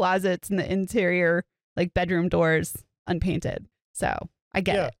left the closets and the interior, bedroom doors, unpainted. So I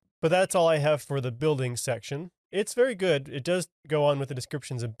get it. But that's all I have for the building section. It's very good. It does go on with the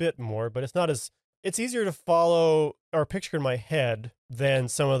descriptions a bit more, but it's easier to follow or picture in my head than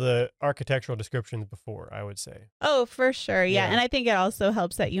some of the architectural descriptions before, I would say. Oh, for sure. Yeah. And I think it also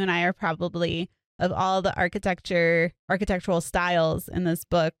helps that you and I are probably, of all the architectural styles in this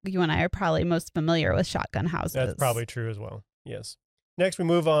book, you and I are probably most familiar with shotgun houses. That's probably true as well. Yes. Next, we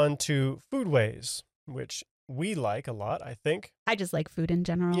move on to foodways, which we like a lot, I think. I just like food in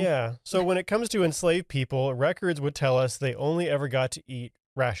general. Yeah. So when it comes to enslaved people, records would tell us they only ever got to eat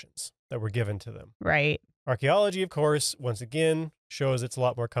rations that were given to them. Right. Archaeology, of course, once again, shows it's a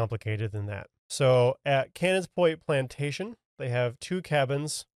lot more complicated than that. So at Cannons Point Plantation, they have 2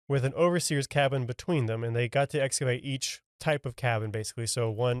 cabins with an overseer's cabin between them, and they got to excavate each type of cabin, basically. So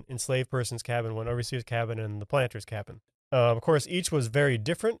one enslaved person's cabin, one overseer's cabin, and the planter's cabin. Of course, each was very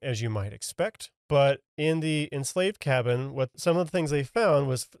different, as you might expect. But in the enslaved cabin, some of the things they found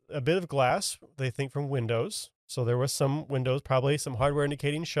was a bit of glass, they think from windows. So there was some windows, probably some hardware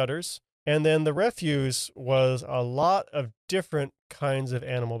indicating shutters. And then the refuse was a lot of different kinds of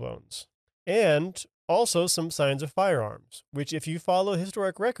animal bones. And also some signs of firearms, which if you follow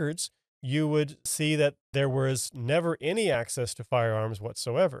historic records, you would see that there was never any access to firearms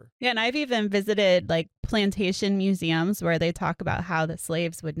whatsoever. Yeah, and I've even visited like plantation museums where they talk about how the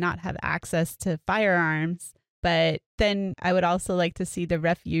slaves would not have access to firearms. But then I would also like to see the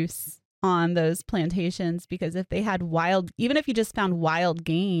refuse on those plantations, because if they had even if you just found wild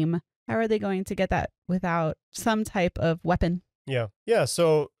game, how are they going to get that without some type of weapon? Yeah. Yeah.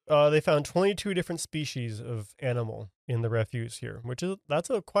 So they found 22 different species of animal in the refuse here, that's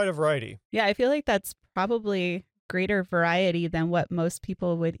quite a variety. Yeah, I feel like that's probably greater variety than what most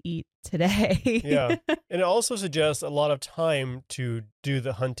people would eat today. Yeah. And it also suggests a lot of time to do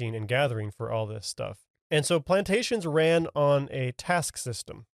the hunting and gathering for all this stuff. And so plantations ran on a task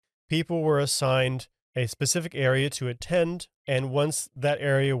system. People were assigned a specific area to attend, and once that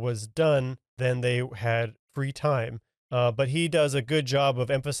area was done, then they had free time. But he does a good job of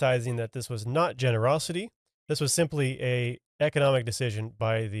emphasizing that this was not generosity. This was simply a economic decision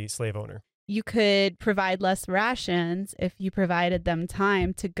by the slave owner. You could provide less rations if you provided them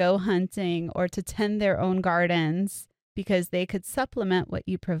time to go hunting or to tend their own gardens, because they could supplement what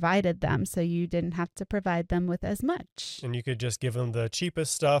you provided them, so you didn't have to provide them with as much. And you could just give them the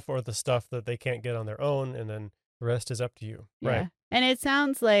cheapest stuff or the stuff that they can't get on their own, and then the rest is up to you. Yeah. Right. And it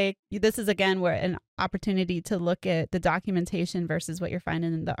sounds like this is, again, where an opportunity to look at the documentation versus what you're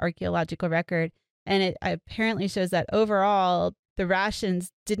finding in the archaeological record. And it apparently shows that overall, the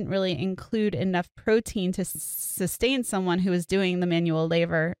rations didn't really include enough protein to sustain someone who was doing the manual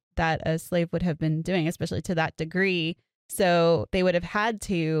labor that a slave would have been doing, especially to that degree. So they would have had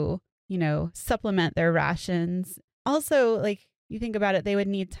to, supplement their rations. Also, like, you think about it, they would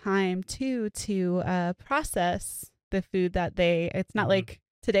need time too to process the food that it's not like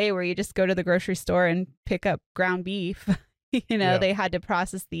today where you just go to the grocery store and pick up ground beef. They had to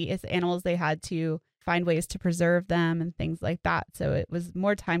process these animals. They had to find ways to preserve them and things like that. So it was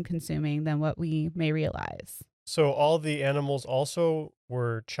more time consuming than what we may realize. So all the animals also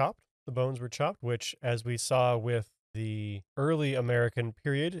were chopped. The bones were chopped, which, as we saw with the early American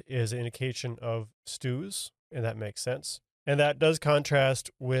period, is an indication of stews, and that makes sense. And that does contrast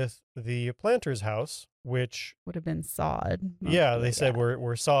with the planter's house, which would have been sod. Yeah, they said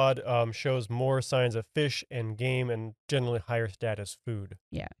where sod shows more signs of fish and game and generally higher status food.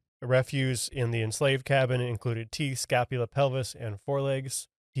 Yeah. The refuse in the enslaved cabin included teeth, scapula, pelvis, and forelegs.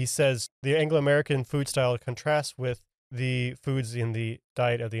 He says the Anglo-American food style contrasts with the foods in the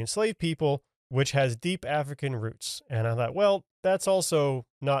diet of the enslaved people, which has deep African roots. And I thought, well, that's also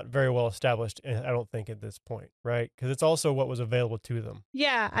not very well established, I don't think, at this point, right? Because it's also what was available to them.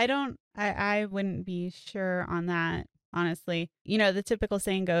 Yeah, I wouldn't be sure on that, honestly. The typical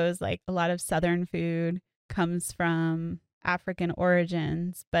saying goes, like, a lot of Southern food comes from African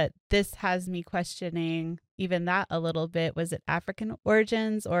origins, but this has me questioning even that a little bit. Was it African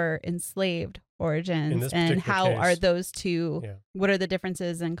origins or enslaved origins? And how case, are those two? Yeah. What are the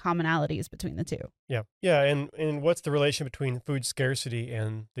differences and commonalities between the two? Yeah. Yeah. And what's the relation between food scarcity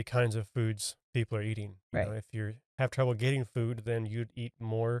and the kinds of foods people are eating? Right. If you have trouble getting food, then you'd eat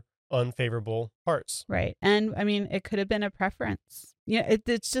more unfavorable parts. Right. And I mean, it could have been a preference.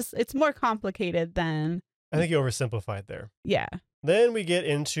 It's more complicated than. I think you oversimplified there. Yeah. Then we get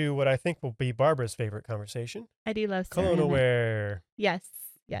into what I think will be Barbara's favorite conversation. I do love Colonial-ware. Yes.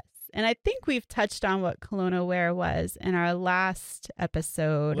 And I think we've touched on what colonial-ware was in our last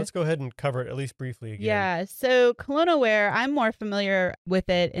episode. Let's go ahead and cover it at least briefly again. Yeah. So colonial-ware, I'm more familiar with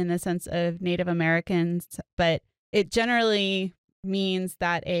it in the sense of Native Americans, but it generally means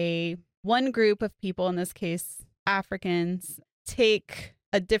that one group of people, in this case, Africans, take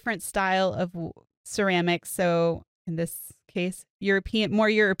a different style of ceramics. So in this case, more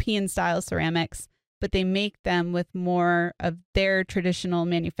European style ceramics, but they make them with more of their traditional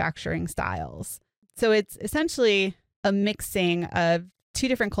manufacturing styles. So it's essentially a mixing of two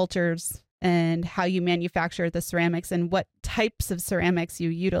different cultures and how you manufacture the ceramics and what types of ceramics you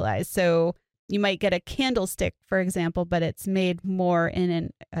utilize. So you might get a candlestick, for example, but it's made more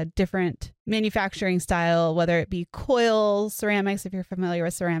in a different manufacturing style, whether it be coil ceramics, if you're familiar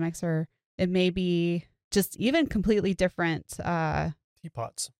with ceramics, or it may be just even completely different.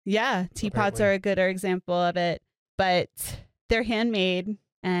 Teapots. Yeah, teapots are a good example of it, but they're handmade,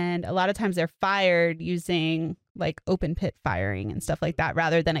 and a lot of times they're fired using like open pit firing and stuff like that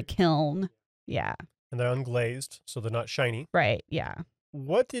rather than a kiln. Yeah. And they're unglazed, so they're not shiny. Right, yeah.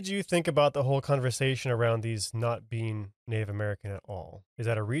 What did you think about the whole conversation around these not being Native American at all? Is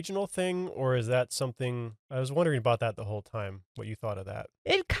that a regional thing, or is that something? I was wondering about that the whole time, what you thought of that.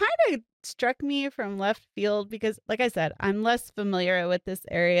 It kind of struck me from left field because, like I said, I'm less familiar with this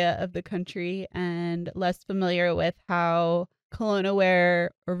area of the country and less familiar with how colonial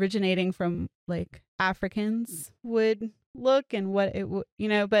originating from like Africans would look and what it would,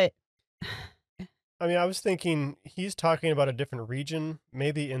 but I mean, I was thinking he's talking about a different region.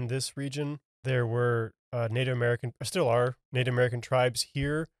 Maybe in this region, there were Native American, still are Native American tribes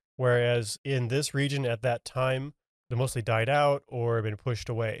here, whereas in this region at that time, they mostly died out or been pushed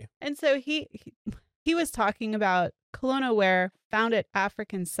away. And so he was talking about colonial found at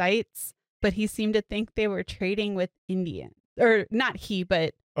African sites, but he seemed to think they were trading with Indians. Or not he,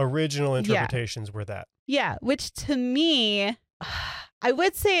 but original interpretations were that. Yeah, which to me, I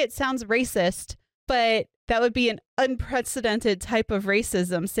would say it sounds racist, but that would be an unprecedented type of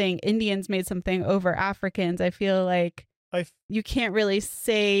racism, saying Indians made something over Africans. I feel like you can't really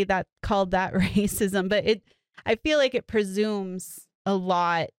say that, called that racism, but I feel like it presumes a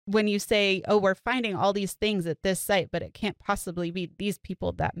lot when you say, oh, we're finding all these things at this site, but it can't possibly be these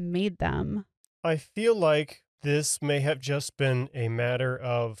people that made them. I feel like this may have just been a matter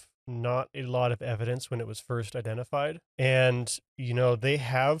of not a lot of evidence when it was first identified. And, they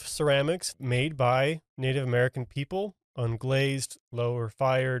have ceramics made by Native American people, unglazed, lower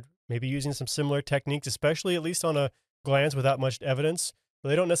fired, maybe using some similar techniques, especially at least on a glance without much evidence. But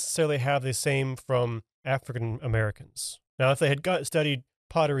they don't necessarily have the same from African Americans. Now, if they had studied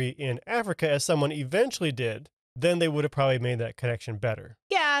pottery in Africa, as someone eventually did, then they would have probably made that connection better.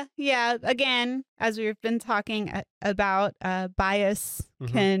 Yeah. Again, as we've been talking about, bias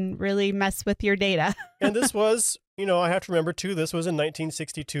can really mess with your data. And this was, I have to remember too, this was in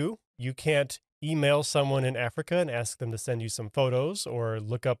 1962. You can't email someone in Africa and ask them to send you some photos or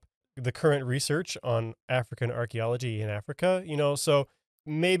look up the current research on African archaeology in Africa, so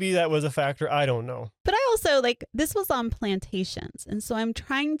maybe that was a factor. I don't know. But I also this was on plantations. And so I'm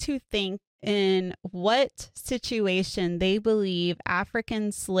trying to think in what situation they believe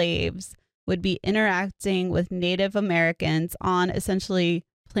African slaves would be interacting with Native Americans on essentially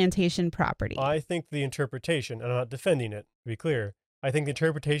plantation property. I think the interpretation, and I'm not defending it, to be clear, I think the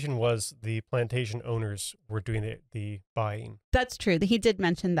interpretation was the plantation owners were doing the buying. That's true. He did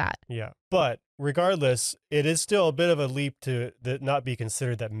mention that. Yeah. But regardless, it is still a bit of a leap to not be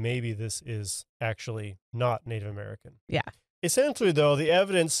considered that maybe this is actually not Native American. Yeah. Essentially, though, the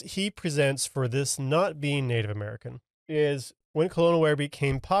evidence he presents for this not being Native American is when colonial ware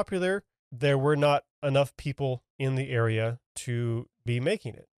became popular, there were not enough people in the area to be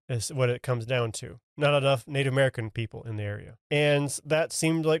making it, is what it comes down to. Not enough Native American people in the area. And that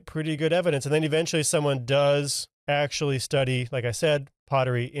seemed like pretty good evidence. And then eventually someone does actually study, like I said,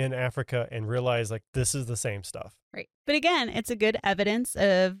 pottery in Africa and realize this is the same stuff. Right. But again, it's a good evidence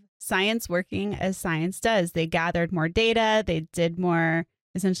of science working as science does. They gathered more data, they did more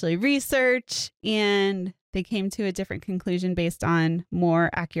essentially research, and they came to a different conclusion based on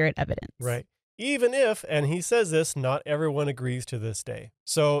more accurate evidence. Right. Even if, and he says this, not everyone agrees to this day.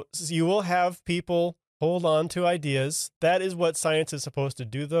 So you will have people hold on to ideas. That is what science is supposed to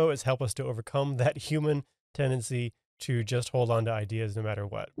do, though, is help us to overcome that human tendency to just hold on to ideas no matter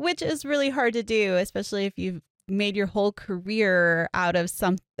what. Which is really hard to do, especially if you've made your whole career out of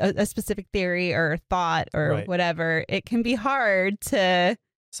a specific theory or thought or whatever. It can be hard to...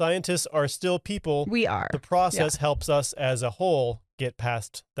 Scientists are still people. We are. The process helps us as a whole get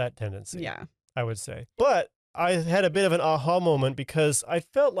past that tendency. Yeah. I would say. But I had a bit of an aha moment because I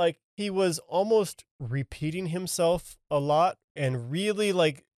felt like he was almost repeating himself a lot and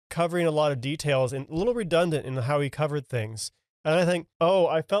really covering a lot of details and a little redundant in how he covered things. And I think,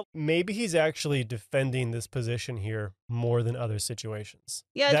 I felt maybe he's actually defending this position here more than other situations.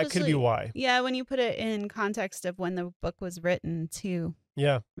 Yeah, that could be why. Yeah, when you put it in context of when the book was written too.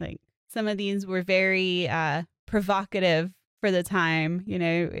 Yeah. Some of these were very provocative for the time,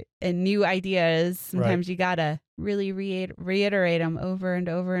 and new ideas. Sometimes you gotta really reiterate them over and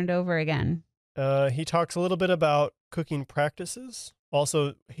over and over again. He talks a little bit about cooking practices.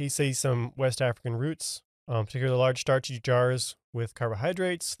 Also, he says some West African roots, particularly large starchy jars with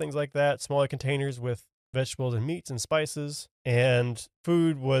carbohydrates, things like that, smaller containers with vegetables and meats and spices. And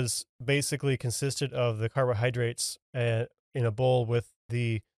food was basically consisted of the carbohydrates in a bowl with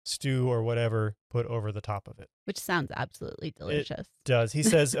the stew or whatever put over the top of it. Which sounds absolutely delicious. It does. He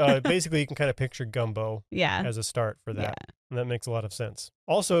says basically you can kind of picture gumbo as a start for that. Yeah. And that makes a lot of sense.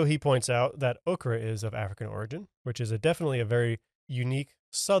 Also, he points out that okra is of African origin, which is definitely a very unique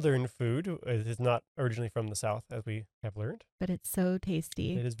Southern food. It is not originally from the South, as we have learned. But it's so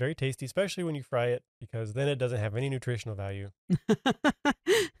tasty. It is very tasty, especially when you fry it, because then it doesn't have any nutritional value.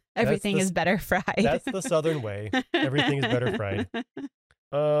 Everything is better fried. That's the Southern way. Everything is better fried.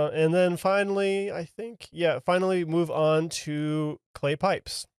 And then finally, finally move on to clay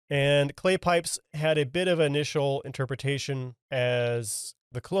pipes. And clay pipes had a bit of initial interpretation as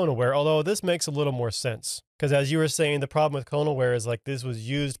the colonial ware, although this makes a little more sense. Because as you were saying, the problem with colonial ware is like this was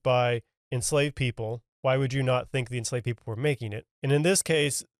used by enslaved people. Why would you not think the enslaved people were making it? And in this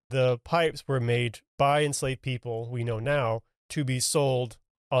case, the pipes were made by enslaved people, we know now, to be sold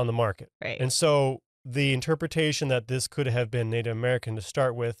on the market. Right. And so the interpretation that this could have been Native American to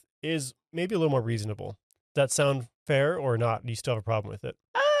start with is maybe a little more reasonable. Does that sound fair or not? Do you still have a problem with it?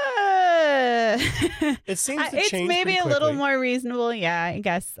 It seems to change it's maybe pretty a little quickly. more reasonable. Yeah, I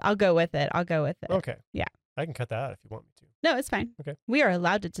guess I'll go with it. Okay. Yeah. I can cut that out if you want me to. No, it's fine. Okay. We are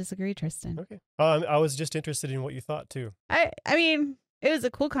allowed to disagree, Tristan. Okay. I was just interested in what you thought too. I mean, it was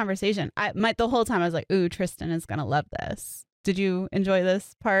a cool conversation. The whole time I was like, ooh, Tristan is going to love this. Did you enjoy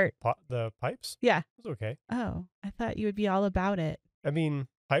this part? The pipes? Yeah. It was okay. Oh, I thought you would be all about it. I mean,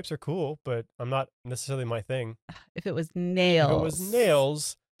 pipes are cool, but I'm not necessarily my thing. If it was nails. If it was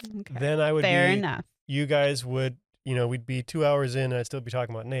nails, Okay. then I would Fair be, enough. you guys would, we'd be 2 hours in and I'd still be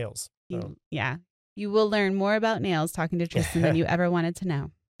talking about nails. So. Yeah. You will learn more about nails talking to Tristan than you ever wanted to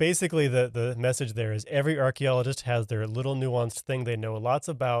know. Basically, the message there is every archaeologist has their little nuanced thing they know lots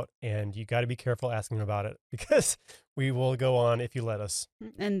about, and you got to be careful asking about it because we will go on if you let us.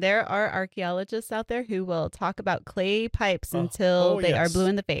 And there are archaeologists out there who will talk about clay pipes until they are blue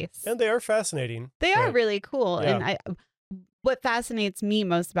in the face. And they are fascinating. They are really cool. Yeah. And what fascinates me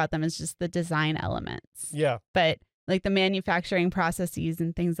most about them is just the design elements. Yeah. But like the manufacturing processes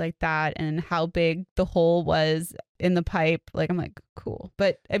and things like that, and how big the hole was in the pipe. Like, I'm like, cool.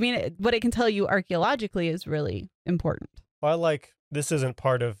 But I mean, what it can tell you archaeologically is really important. Well, this isn't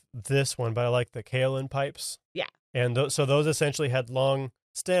part of this one, but I like the kaolin pipes. Yeah. And so those essentially had long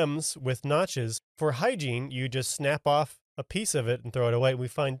stems with notches. For hygiene, you just snap off a piece of it and throw it away. We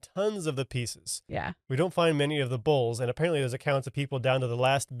find tons of the pieces. Yeah. We don't find many of the bowls. And apparently there's accounts of people down to the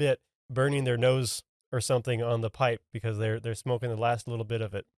last bit burning their nose or something on the pipe because they're smoking the last little bit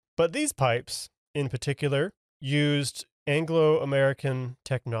of it. But these pipes in particular used Anglo-American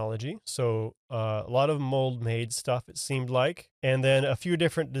technology. So a lot of mold-made stuff, it seemed like, and then a few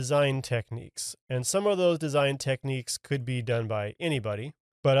different design techniques. And some of those design techniques could be done by anybody,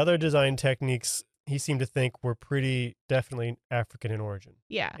 but other design techniques he seemed to think were pretty definitely African in origin.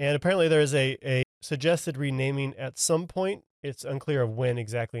 Yeah. And apparently there is a suggested renaming at some point. It's unclear of when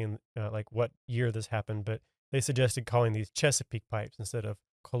exactly in what year this happened, but they suggested calling these Chesapeake pipes instead of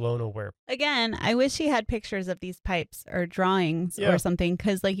colonial ware. Again, I wish he had pictures of these pipes or drawings or something,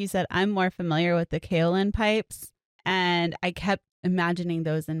 because like you said, I'm more familiar with the kaolin pipes, and I kept imagining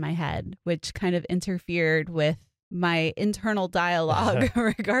those in my head, which kind of interfered with my internal dialogue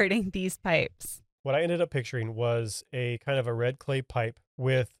regarding these pipes. What I ended up picturing was a kind of a red clay pipe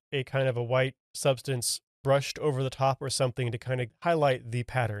with a kind of a white substance brushed over the top or something to kind of highlight the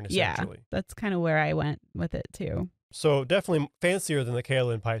pattern, essentially. Yeah, that's kind of where I went with it too. So definitely fancier than the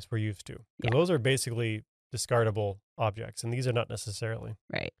kaolin pipes we're used to. Yeah. Those are basically discardable objects, and these are not necessarily.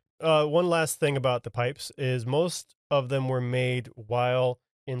 Right. One last thing about the pipes is most of them were made while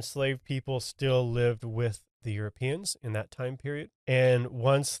enslaved people still lived with the Europeans in that time period. And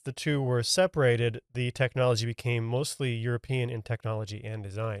once the two were separated, the technology became mostly European in technology and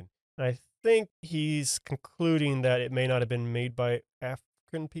design. And I think he's concluding that it may not have been made by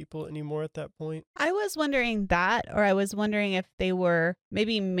African people anymore at that point. I was wondering that, or I was wondering if they were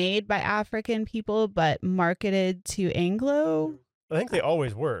maybe made by African people but marketed to Anglo. I think they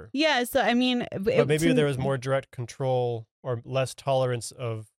always were. Yeah, so I mean... But maybe there was more direct control or less tolerance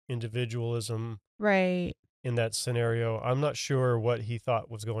of individualism. Right. In that scenario. I'm not sure what he thought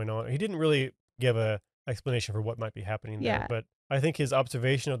was going on. He didn't really give a explanation for what might be happening there, but I think his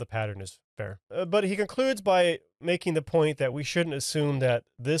observation of the pattern is fair. But he concludes by making the point that we shouldn't assume that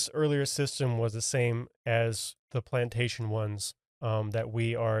this earlier system was the same as the plantation ones that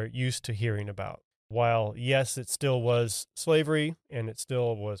we are used to hearing about. While, yes, it still was slavery and it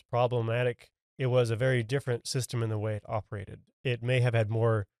still was problematic, it was a very different system in the way it operated. It may have had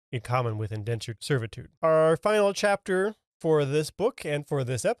more in common with indentured servitude. Our final chapter for this book and for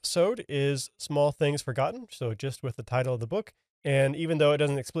this episode is Small Things Forgotten, so just with the title of the book. And even though it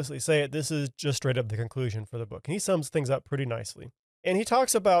doesn't explicitly say it, this is just straight up the conclusion for the book. And he sums things up pretty nicely. And he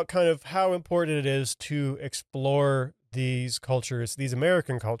talks about kind of how important it is to explore these cultures, these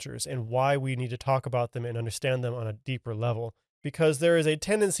American cultures, and why we need to talk about them and understand them on a deeper level. because there is a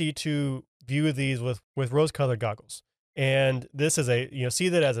tendency to view these with rose-colored goggles. And this is see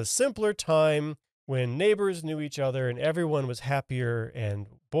that as a simpler time when neighbors knew each other and everyone was happier, and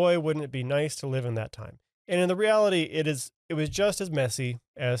boy, wouldn't it be nice to live in that time. And in the reality, it was just as messy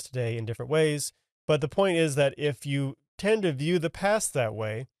as today in different ways. But the point is that if you tend to view the past that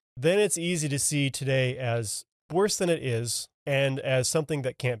way, then it's easy to see today as worse than it is and as something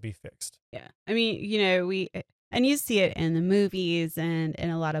that can't be fixed. Yeah. I mean, and you see it in the movies and in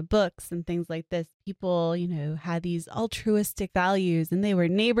a lot of books and things like this. People, had these altruistic values and they were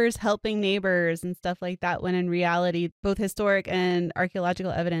neighbors helping neighbors and stuff like that, when in reality, both historic and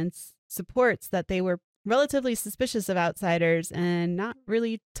archaeological evidence supports that they were relatively suspicious of outsiders and not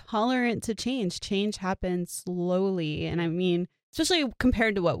really tolerant to change. Change happens slowly. And I mean, especially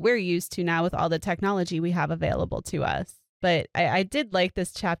compared to what we're used to now with all the technology we have available to us. But I did like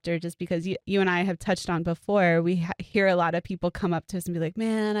this chapter just because you and I have touched on before. We hear a lot of people come up to us and be like,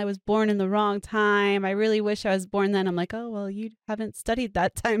 man, I was born in the wrong time. I really wish I was born then. I'm like, oh, well, you haven't studied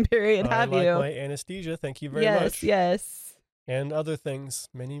that time period, have you? I like my anesthesia. Thank you very much. Yes. And other things,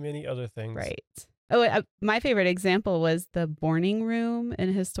 many, many other things. Right. Oh, my favorite example was the boarding room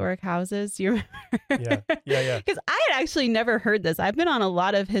in historic houses. You remember? Yeah. Because I had actually never heard this. I've been on a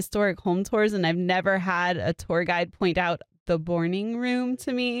lot of historic home tours and I've never had a tour guide point out the boarding room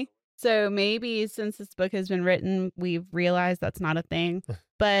to me. So maybe since this book has been written, we've realized that's not a thing.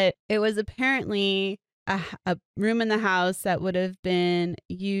 But it was apparently a room in the house that would have been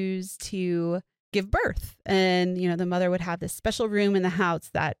used to give birth. And, the mother would have this special room in the house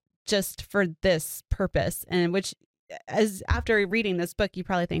that just for this purpose. And which, as after reading this book, you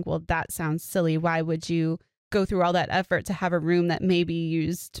probably think, well, that sounds silly. Why would you go through all that effort to have a room that may be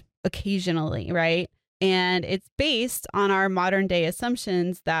used occasionally, right? And it's based on our modern day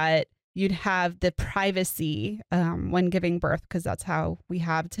assumptions that you'd have the privacy when giving birth, because that's how we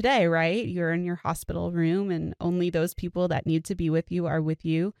have today, right? You're in your hospital room and only those people that need to be with you are with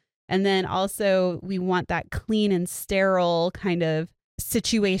you. And then also we want that clean and sterile kind of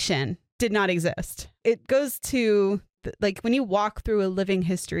situation. Did not exist. It goes to like when you walk through a living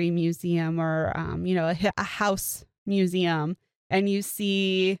history museum or, a house museum and you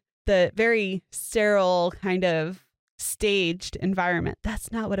see the very sterile kind of staged environment.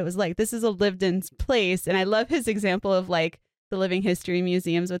 That's not what it was like. This is a lived in place. And I love his example of like the living history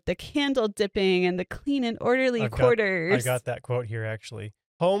museums with the candle dipping and the clean and orderly quarters. I got that quote here, actually.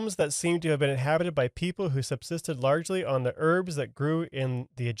 Homes that seem to have been inhabited by people who subsisted largely on the herbs that grew in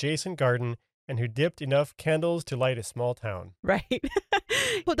the adjacent garden and who dipped enough candles to light a small town. Right.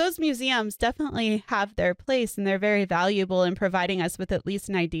 Well, those museums definitely have their place and they're very valuable in providing us with at least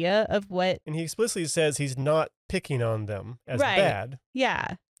an idea of what. And he explicitly says he's not picking on them as bad.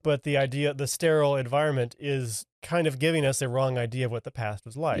 Yeah. But the sterile environment is kind of giving us a wrong idea of what the past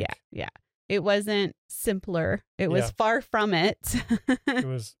was like. Yeah. It wasn't simpler. It was far from it. It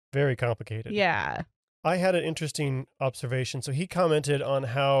was very complicated. Yeah. I had an interesting observation. So he commented on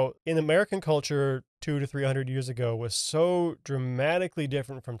how in American culture 200 to 300 years ago was so dramatically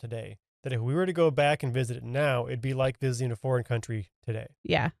different from today that if we were to go back and visit it now, it'd be like visiting a foreign country today.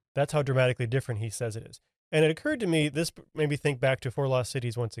 Yeah. That's how dramatically different he says it is. And it occurred to me, this made me think back to Four Lost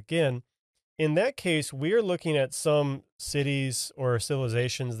Cities once again. In that case, we're looking at some cities or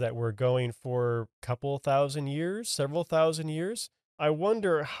civilizations that were going for a couple thousand years, several thousand years. I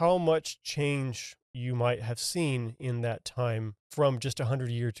wonder how much change you might have seen in that time from just a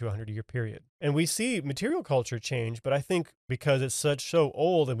 100-year to 100-year period. And we see material culture change, but I think because it's so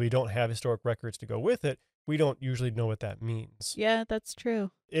old and we don't have historic records to go with it, we don't usually know what that means. Yeah, that's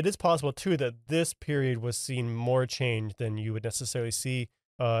true. It is possible, too, that this period was seeing more change than you would necessarily see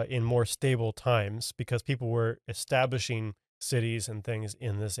in more stable times because people were establishing cities and things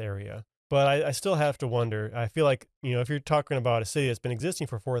in this area. But I still have to wonder. I feel like, if you're talking about a city that's been existing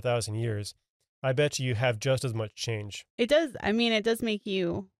for 4,000 years, I bet you have just as much change. It does. I mean, it does make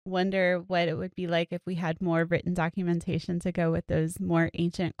you wonder what it would be like if we had more written documentation to go with those more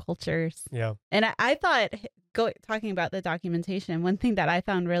ancient cultures. Yeah. And I thought, talking about the documentation, one thing that I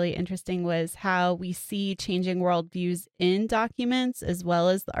found really interesting was how we see changing worldviews in documents as well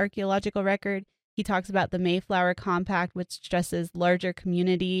as the archaeological record. He talks about the Mayflower Compact, which stresses larger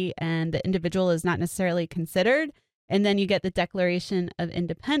community and the individual is not necessarily considered. And then you get the Declaration of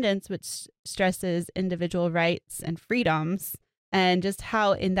Independence, which stresses individual rights and freedoms, and just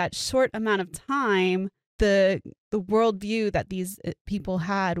how in that short amount of time, the worldview that these people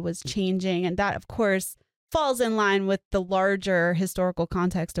had was changing. And that, of course, falls in line with the larger historical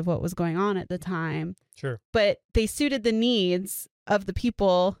context of what was going on at the time. Sure. But they suited the needs of the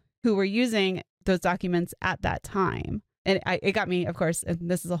people who were using those documents at that time. it got me, of course, and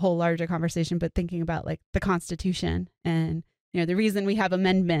this is a whole larger conversation, but thinking about like the Constitution and, the reason we have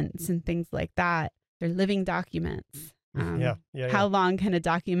amendments and things like that, they're living documents. How long can a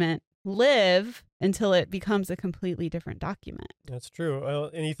document live until it becomes a completely different document? That's true.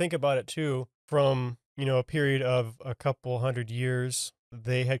 And you think about it too, from, a period of a couple hundred years,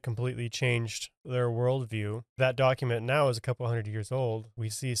 they had completely changed their worldview. That document now is a couple hundred years old. We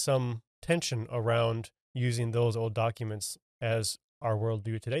see some tension around using those old documents as our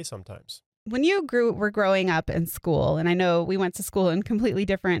worldview today sometimes. When you were growing up in school, and I know we went to school in completely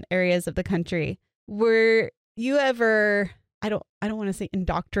different areas of the country, were you ever, I don't want to say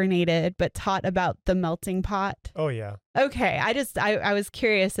indoctrinated, but taught about the melting pot? Oh, yeah. Okay. I was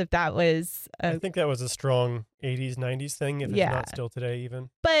curious if that was... I think that was a strong 80s, 90s thing, if it's not still today even.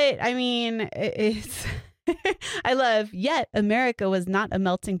 But, I mean, it's... I love, yet America was not a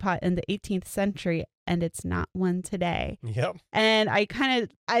melting pot in the 18th century, and it's not one today. Yep. And I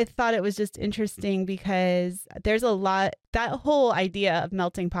thought it was just interesting because there's a lot, that whole idea of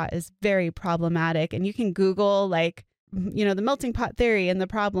melting pot is very problematic. And you can Google like, the melting pot theory and the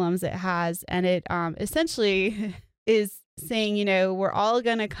problems it has. And it essentially is saying, we're all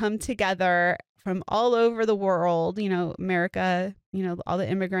going to come together from all over the world, America, all the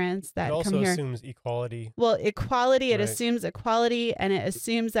immigrants that come here. It also assumes equality. Well, equality, it Right. assumes equality, and it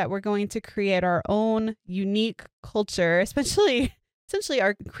assumes that we're going to create our own unique culture, essentially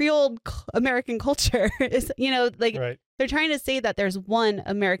our Creole American culture. Is, Right. They're trying to say that there's one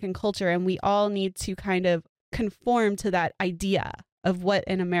American culture and we all need to kind of conform to that idea of what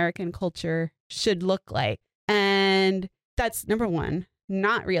an American culture should look like. And that's number one.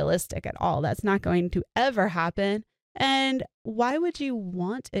 Not realistic at all. That's not going to ever happen. And why would you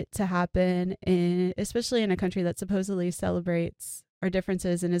want it to happen, especially in a country that supposedly celebrates our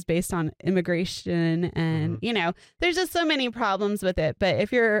differences and is based on immigration? And, there's just so many problems with it. But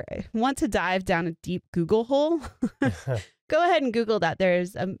if you want to dive down a deep Google hole, go ahead and Google that.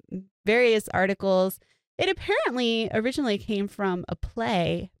 There's various articles. It apparently originally came from a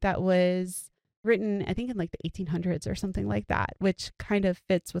play that was written, I think, in like the 1800s or something like that, which kind of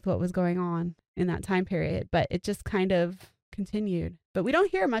fits with what was going on in that time period. But it just kind of continued. But we don't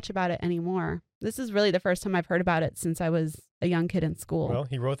hear much about it anymore. This is really the first time I've heard about it since I was a young kid in school. Well,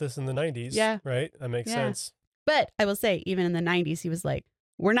 he wrote this in the 90s. Yeah. Right? That makes sense. But I will say, even in the 90s, he was like,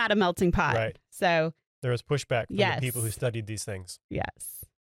 we're not a melting pot. Right. So there was pushback from the people who studied these things. Yes.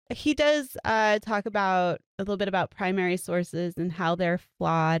 He does talk about a little bit about primary sources and how they're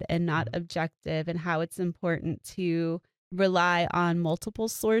flawed and not objective, and how it's important to rely on multiple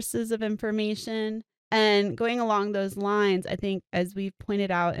sources of information. And going along those lines, I think, as we've pointed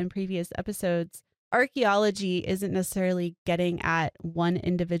out in previous episodes, archaeology isn't necessarily getting at one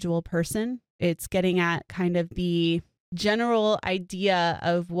individual person. It's getting at kind of the general idea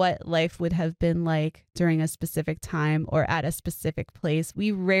of what life would have been like during a specific time or at a specific place. We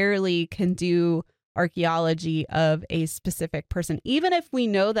rarely can do archaeology of a specific person, even if we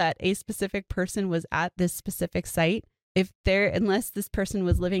know that a specific person was at this specific site. Unless this person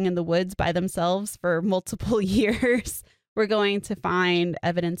was living in the woods by themselves for multiple years, we're going to find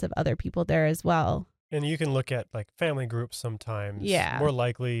evidence of other people there as well. And you can look at like family groups sometimes. Yeah. More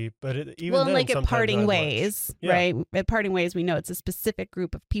likely, but even well, then, like at sometimes parting not ways, much. right? At parting ways, we know it's a specific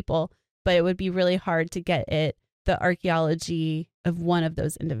group of people, but it would be really hard to get the archaeology of one of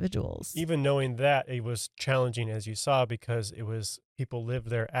those individuals. Even knowing that, it was challenging, as you saw, because it was people lived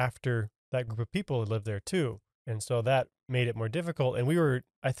there after that group of people had lived there too. And so that made it more difficult. And we were,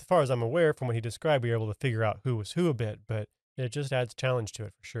 as far as I'm aware from what he described, we were able to figure out who was who a bit, but it just adds challenge to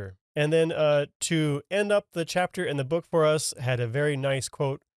it for sure. And then to end up the chapter in the book for us, had a very nice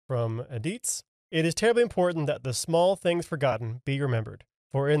quote from Dietz. It is terribly important that the small things forgotten be remembered.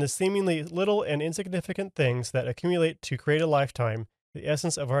 For in the seemingly little and insignificant things that accumulate to create a lifetime, the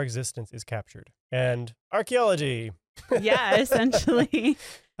essence of our existence is captured. And archaeology. Yeah, essentially.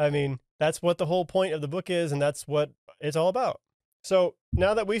 I mean, that's what the whole point of the book is, and that's what it's all about. So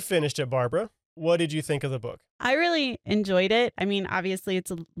now that we've finished it, Barbara, what did you think of the book? I really enjoyed it. I mean, obviously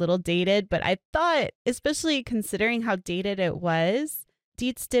it's a little dated, but I thought, especially considering how dated it was,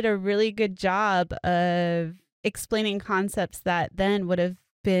 Dietz did a really good job of explaining concepts that then would have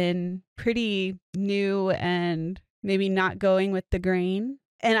been pretty new and maybe not going with the grain.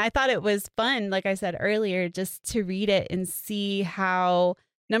 And I thought it was fun, like I said earlier, just to read it and see how,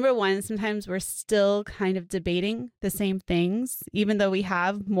 number one, sometimes we're still kind of debating the same things, even though we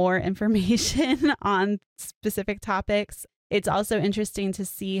have more information on specific topics. It's also interesting to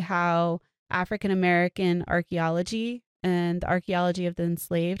see how African American archaeology and the archaeology of the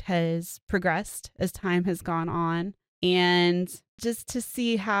enslaved has progressed as time has gone on. And just to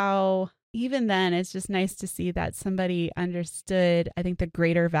see how, even then, it's just nice to see that somebody understood, I think, the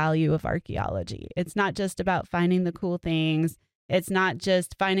greater value of archaeology. It's not just about finding the cool things. It's not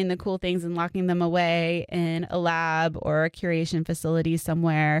just finding the cool things and locking them away in a lab or a curation facility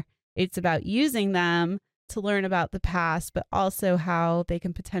somewhere. It's about using them to learn about the past, but also how they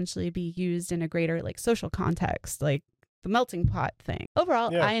can potentially be used in a greater like social context, like the melting pot thing.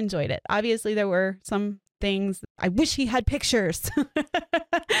 Overall, I enjoyed it. Obviously, there were some things I wish he had pictures.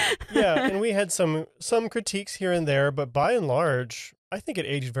 Yeah, and we had some critiques here and there, but by and large, I think it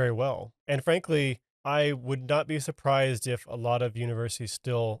aged very well. And frankly, I would not be surprised if a lot of universities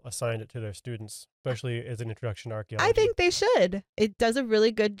still assigned it to their students, especially as an introduction to archaeology. I think they should. It does a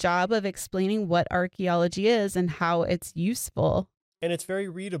really good job of explaining what archaeology is and how it's useful. And it's very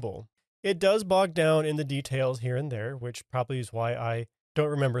readable. It does bog down in the details here and there, which probably is why I don't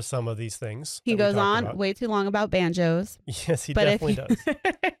remember some of these things. He goes on way too long about banjos. Yes, he definitely does.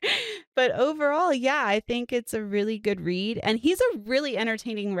 But overall, yeah, I think it's a really good read. And he's a really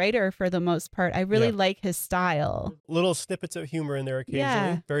entertaining writer for the most part. I really like his style. Little snippets of humor in there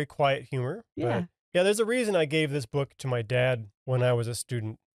occasionally. Very quiet humor. Yeah. But yeah, there's a reason I gave this book to my dad when I was a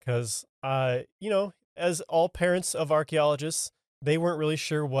student. Because, as all parents of archaeologists, they weren't really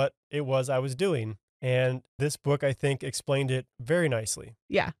sure what it was I was doing. And this book, I think, explained it very nicely.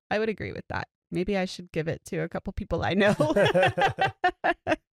 Yeah, I would agree with that. Maybe I should give it to a couple people I know.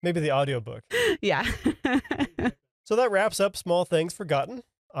 Maybe the audiobook. Yeah. So that wraps up Small Things Forgotten.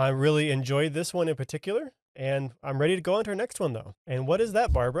 I really enjoyed this one in particular, and I'm ready to go on to our next one, though. And what is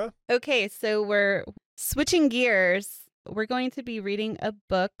that, Barbara? Okay, so we're switching gears. We're going to be reading a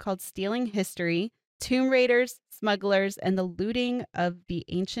book called Stealing History, Tomb Raiders, Smugglers, and the Looting of the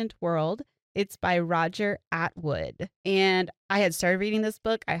Ancient World. It's by Roger Atwood. And I had started reading this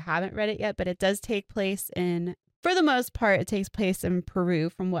book. I haven't read it yet, but it does take place for the most part, it takes place in Peru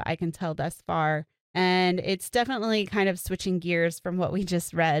from what I can tell thus far. And it's definitely kind of switching gears from what we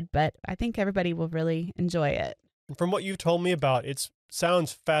just read, but I think everybody will really enjoy it. From what you've told me about, it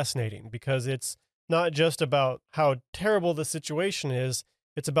sounds fascinating because it's not just about how terrible the situation is.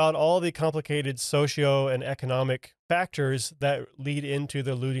 It's about all the complicated socio and economic factors that lead into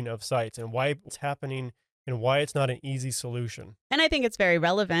the looting of sites and why it's happening and why it's not an easy solution. And I think it's very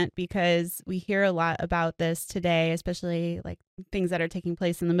relevant because we hear a lot about this today, especially like things that are taking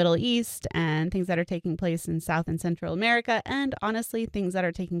place in the Middle East and things that are taking place in South and Central America, and honestly, things that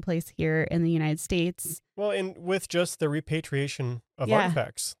are taking place here in the United States. Well, and with just the repatriation of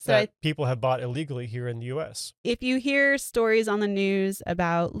artifacts that people have bought illegally here in the U.S. If you hear stories on the news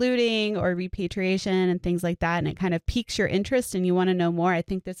about looting or repatriation and things like that, and it kind of piques your interest and you want to know more, I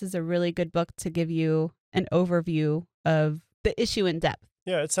think this is a really good book to give you an overview of the issue in depth.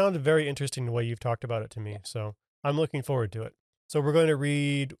 Yeah, it sounded very interesting the way you've talked about it to me. So I'm looking forward to it. So we're going to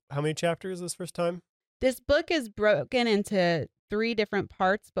read how many chapters this first time? This book is broken into 3 different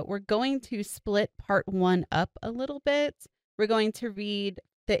parts, but we're going to split part 1 up a little bit. We're going to read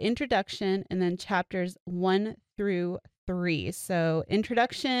the introduction and then chapters 1 through 3. So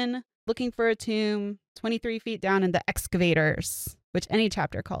introduction, looking for a tomb, 23 feet down in the excavators, which any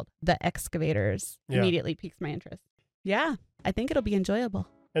chapter called The Excavators immediately piques my interest. Yeah, I think it'll be enjoyable.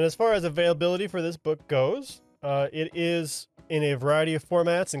 And as far as availability for this book goes, it is in a variety of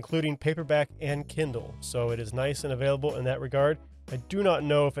formats, including paperback and Kindle. So it is nice and available in that regard. I do not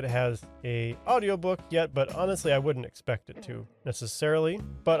know if it has an audiobook yet, but honestly, I wouldn't expect it to necessarily.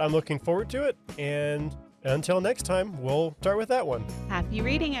 But I'm looking forward to it. And until next time, we'll start with that one. Happy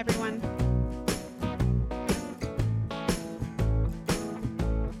reading, everyone.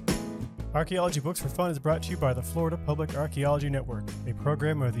 Archaeology Books for Fun is brought to you by the Florida Public Archaeology Network, a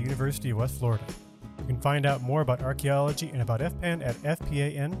program of the University of West Florida. You can find out more about archaeology and about FPAN at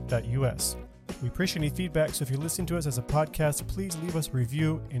fpan.us. We appreciate any feedback, so if you're listening to us as a podcast, please leave us a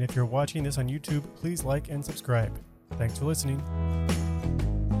review, and if you're watching this on YouTube, please like and subscribe. Thanks for listening.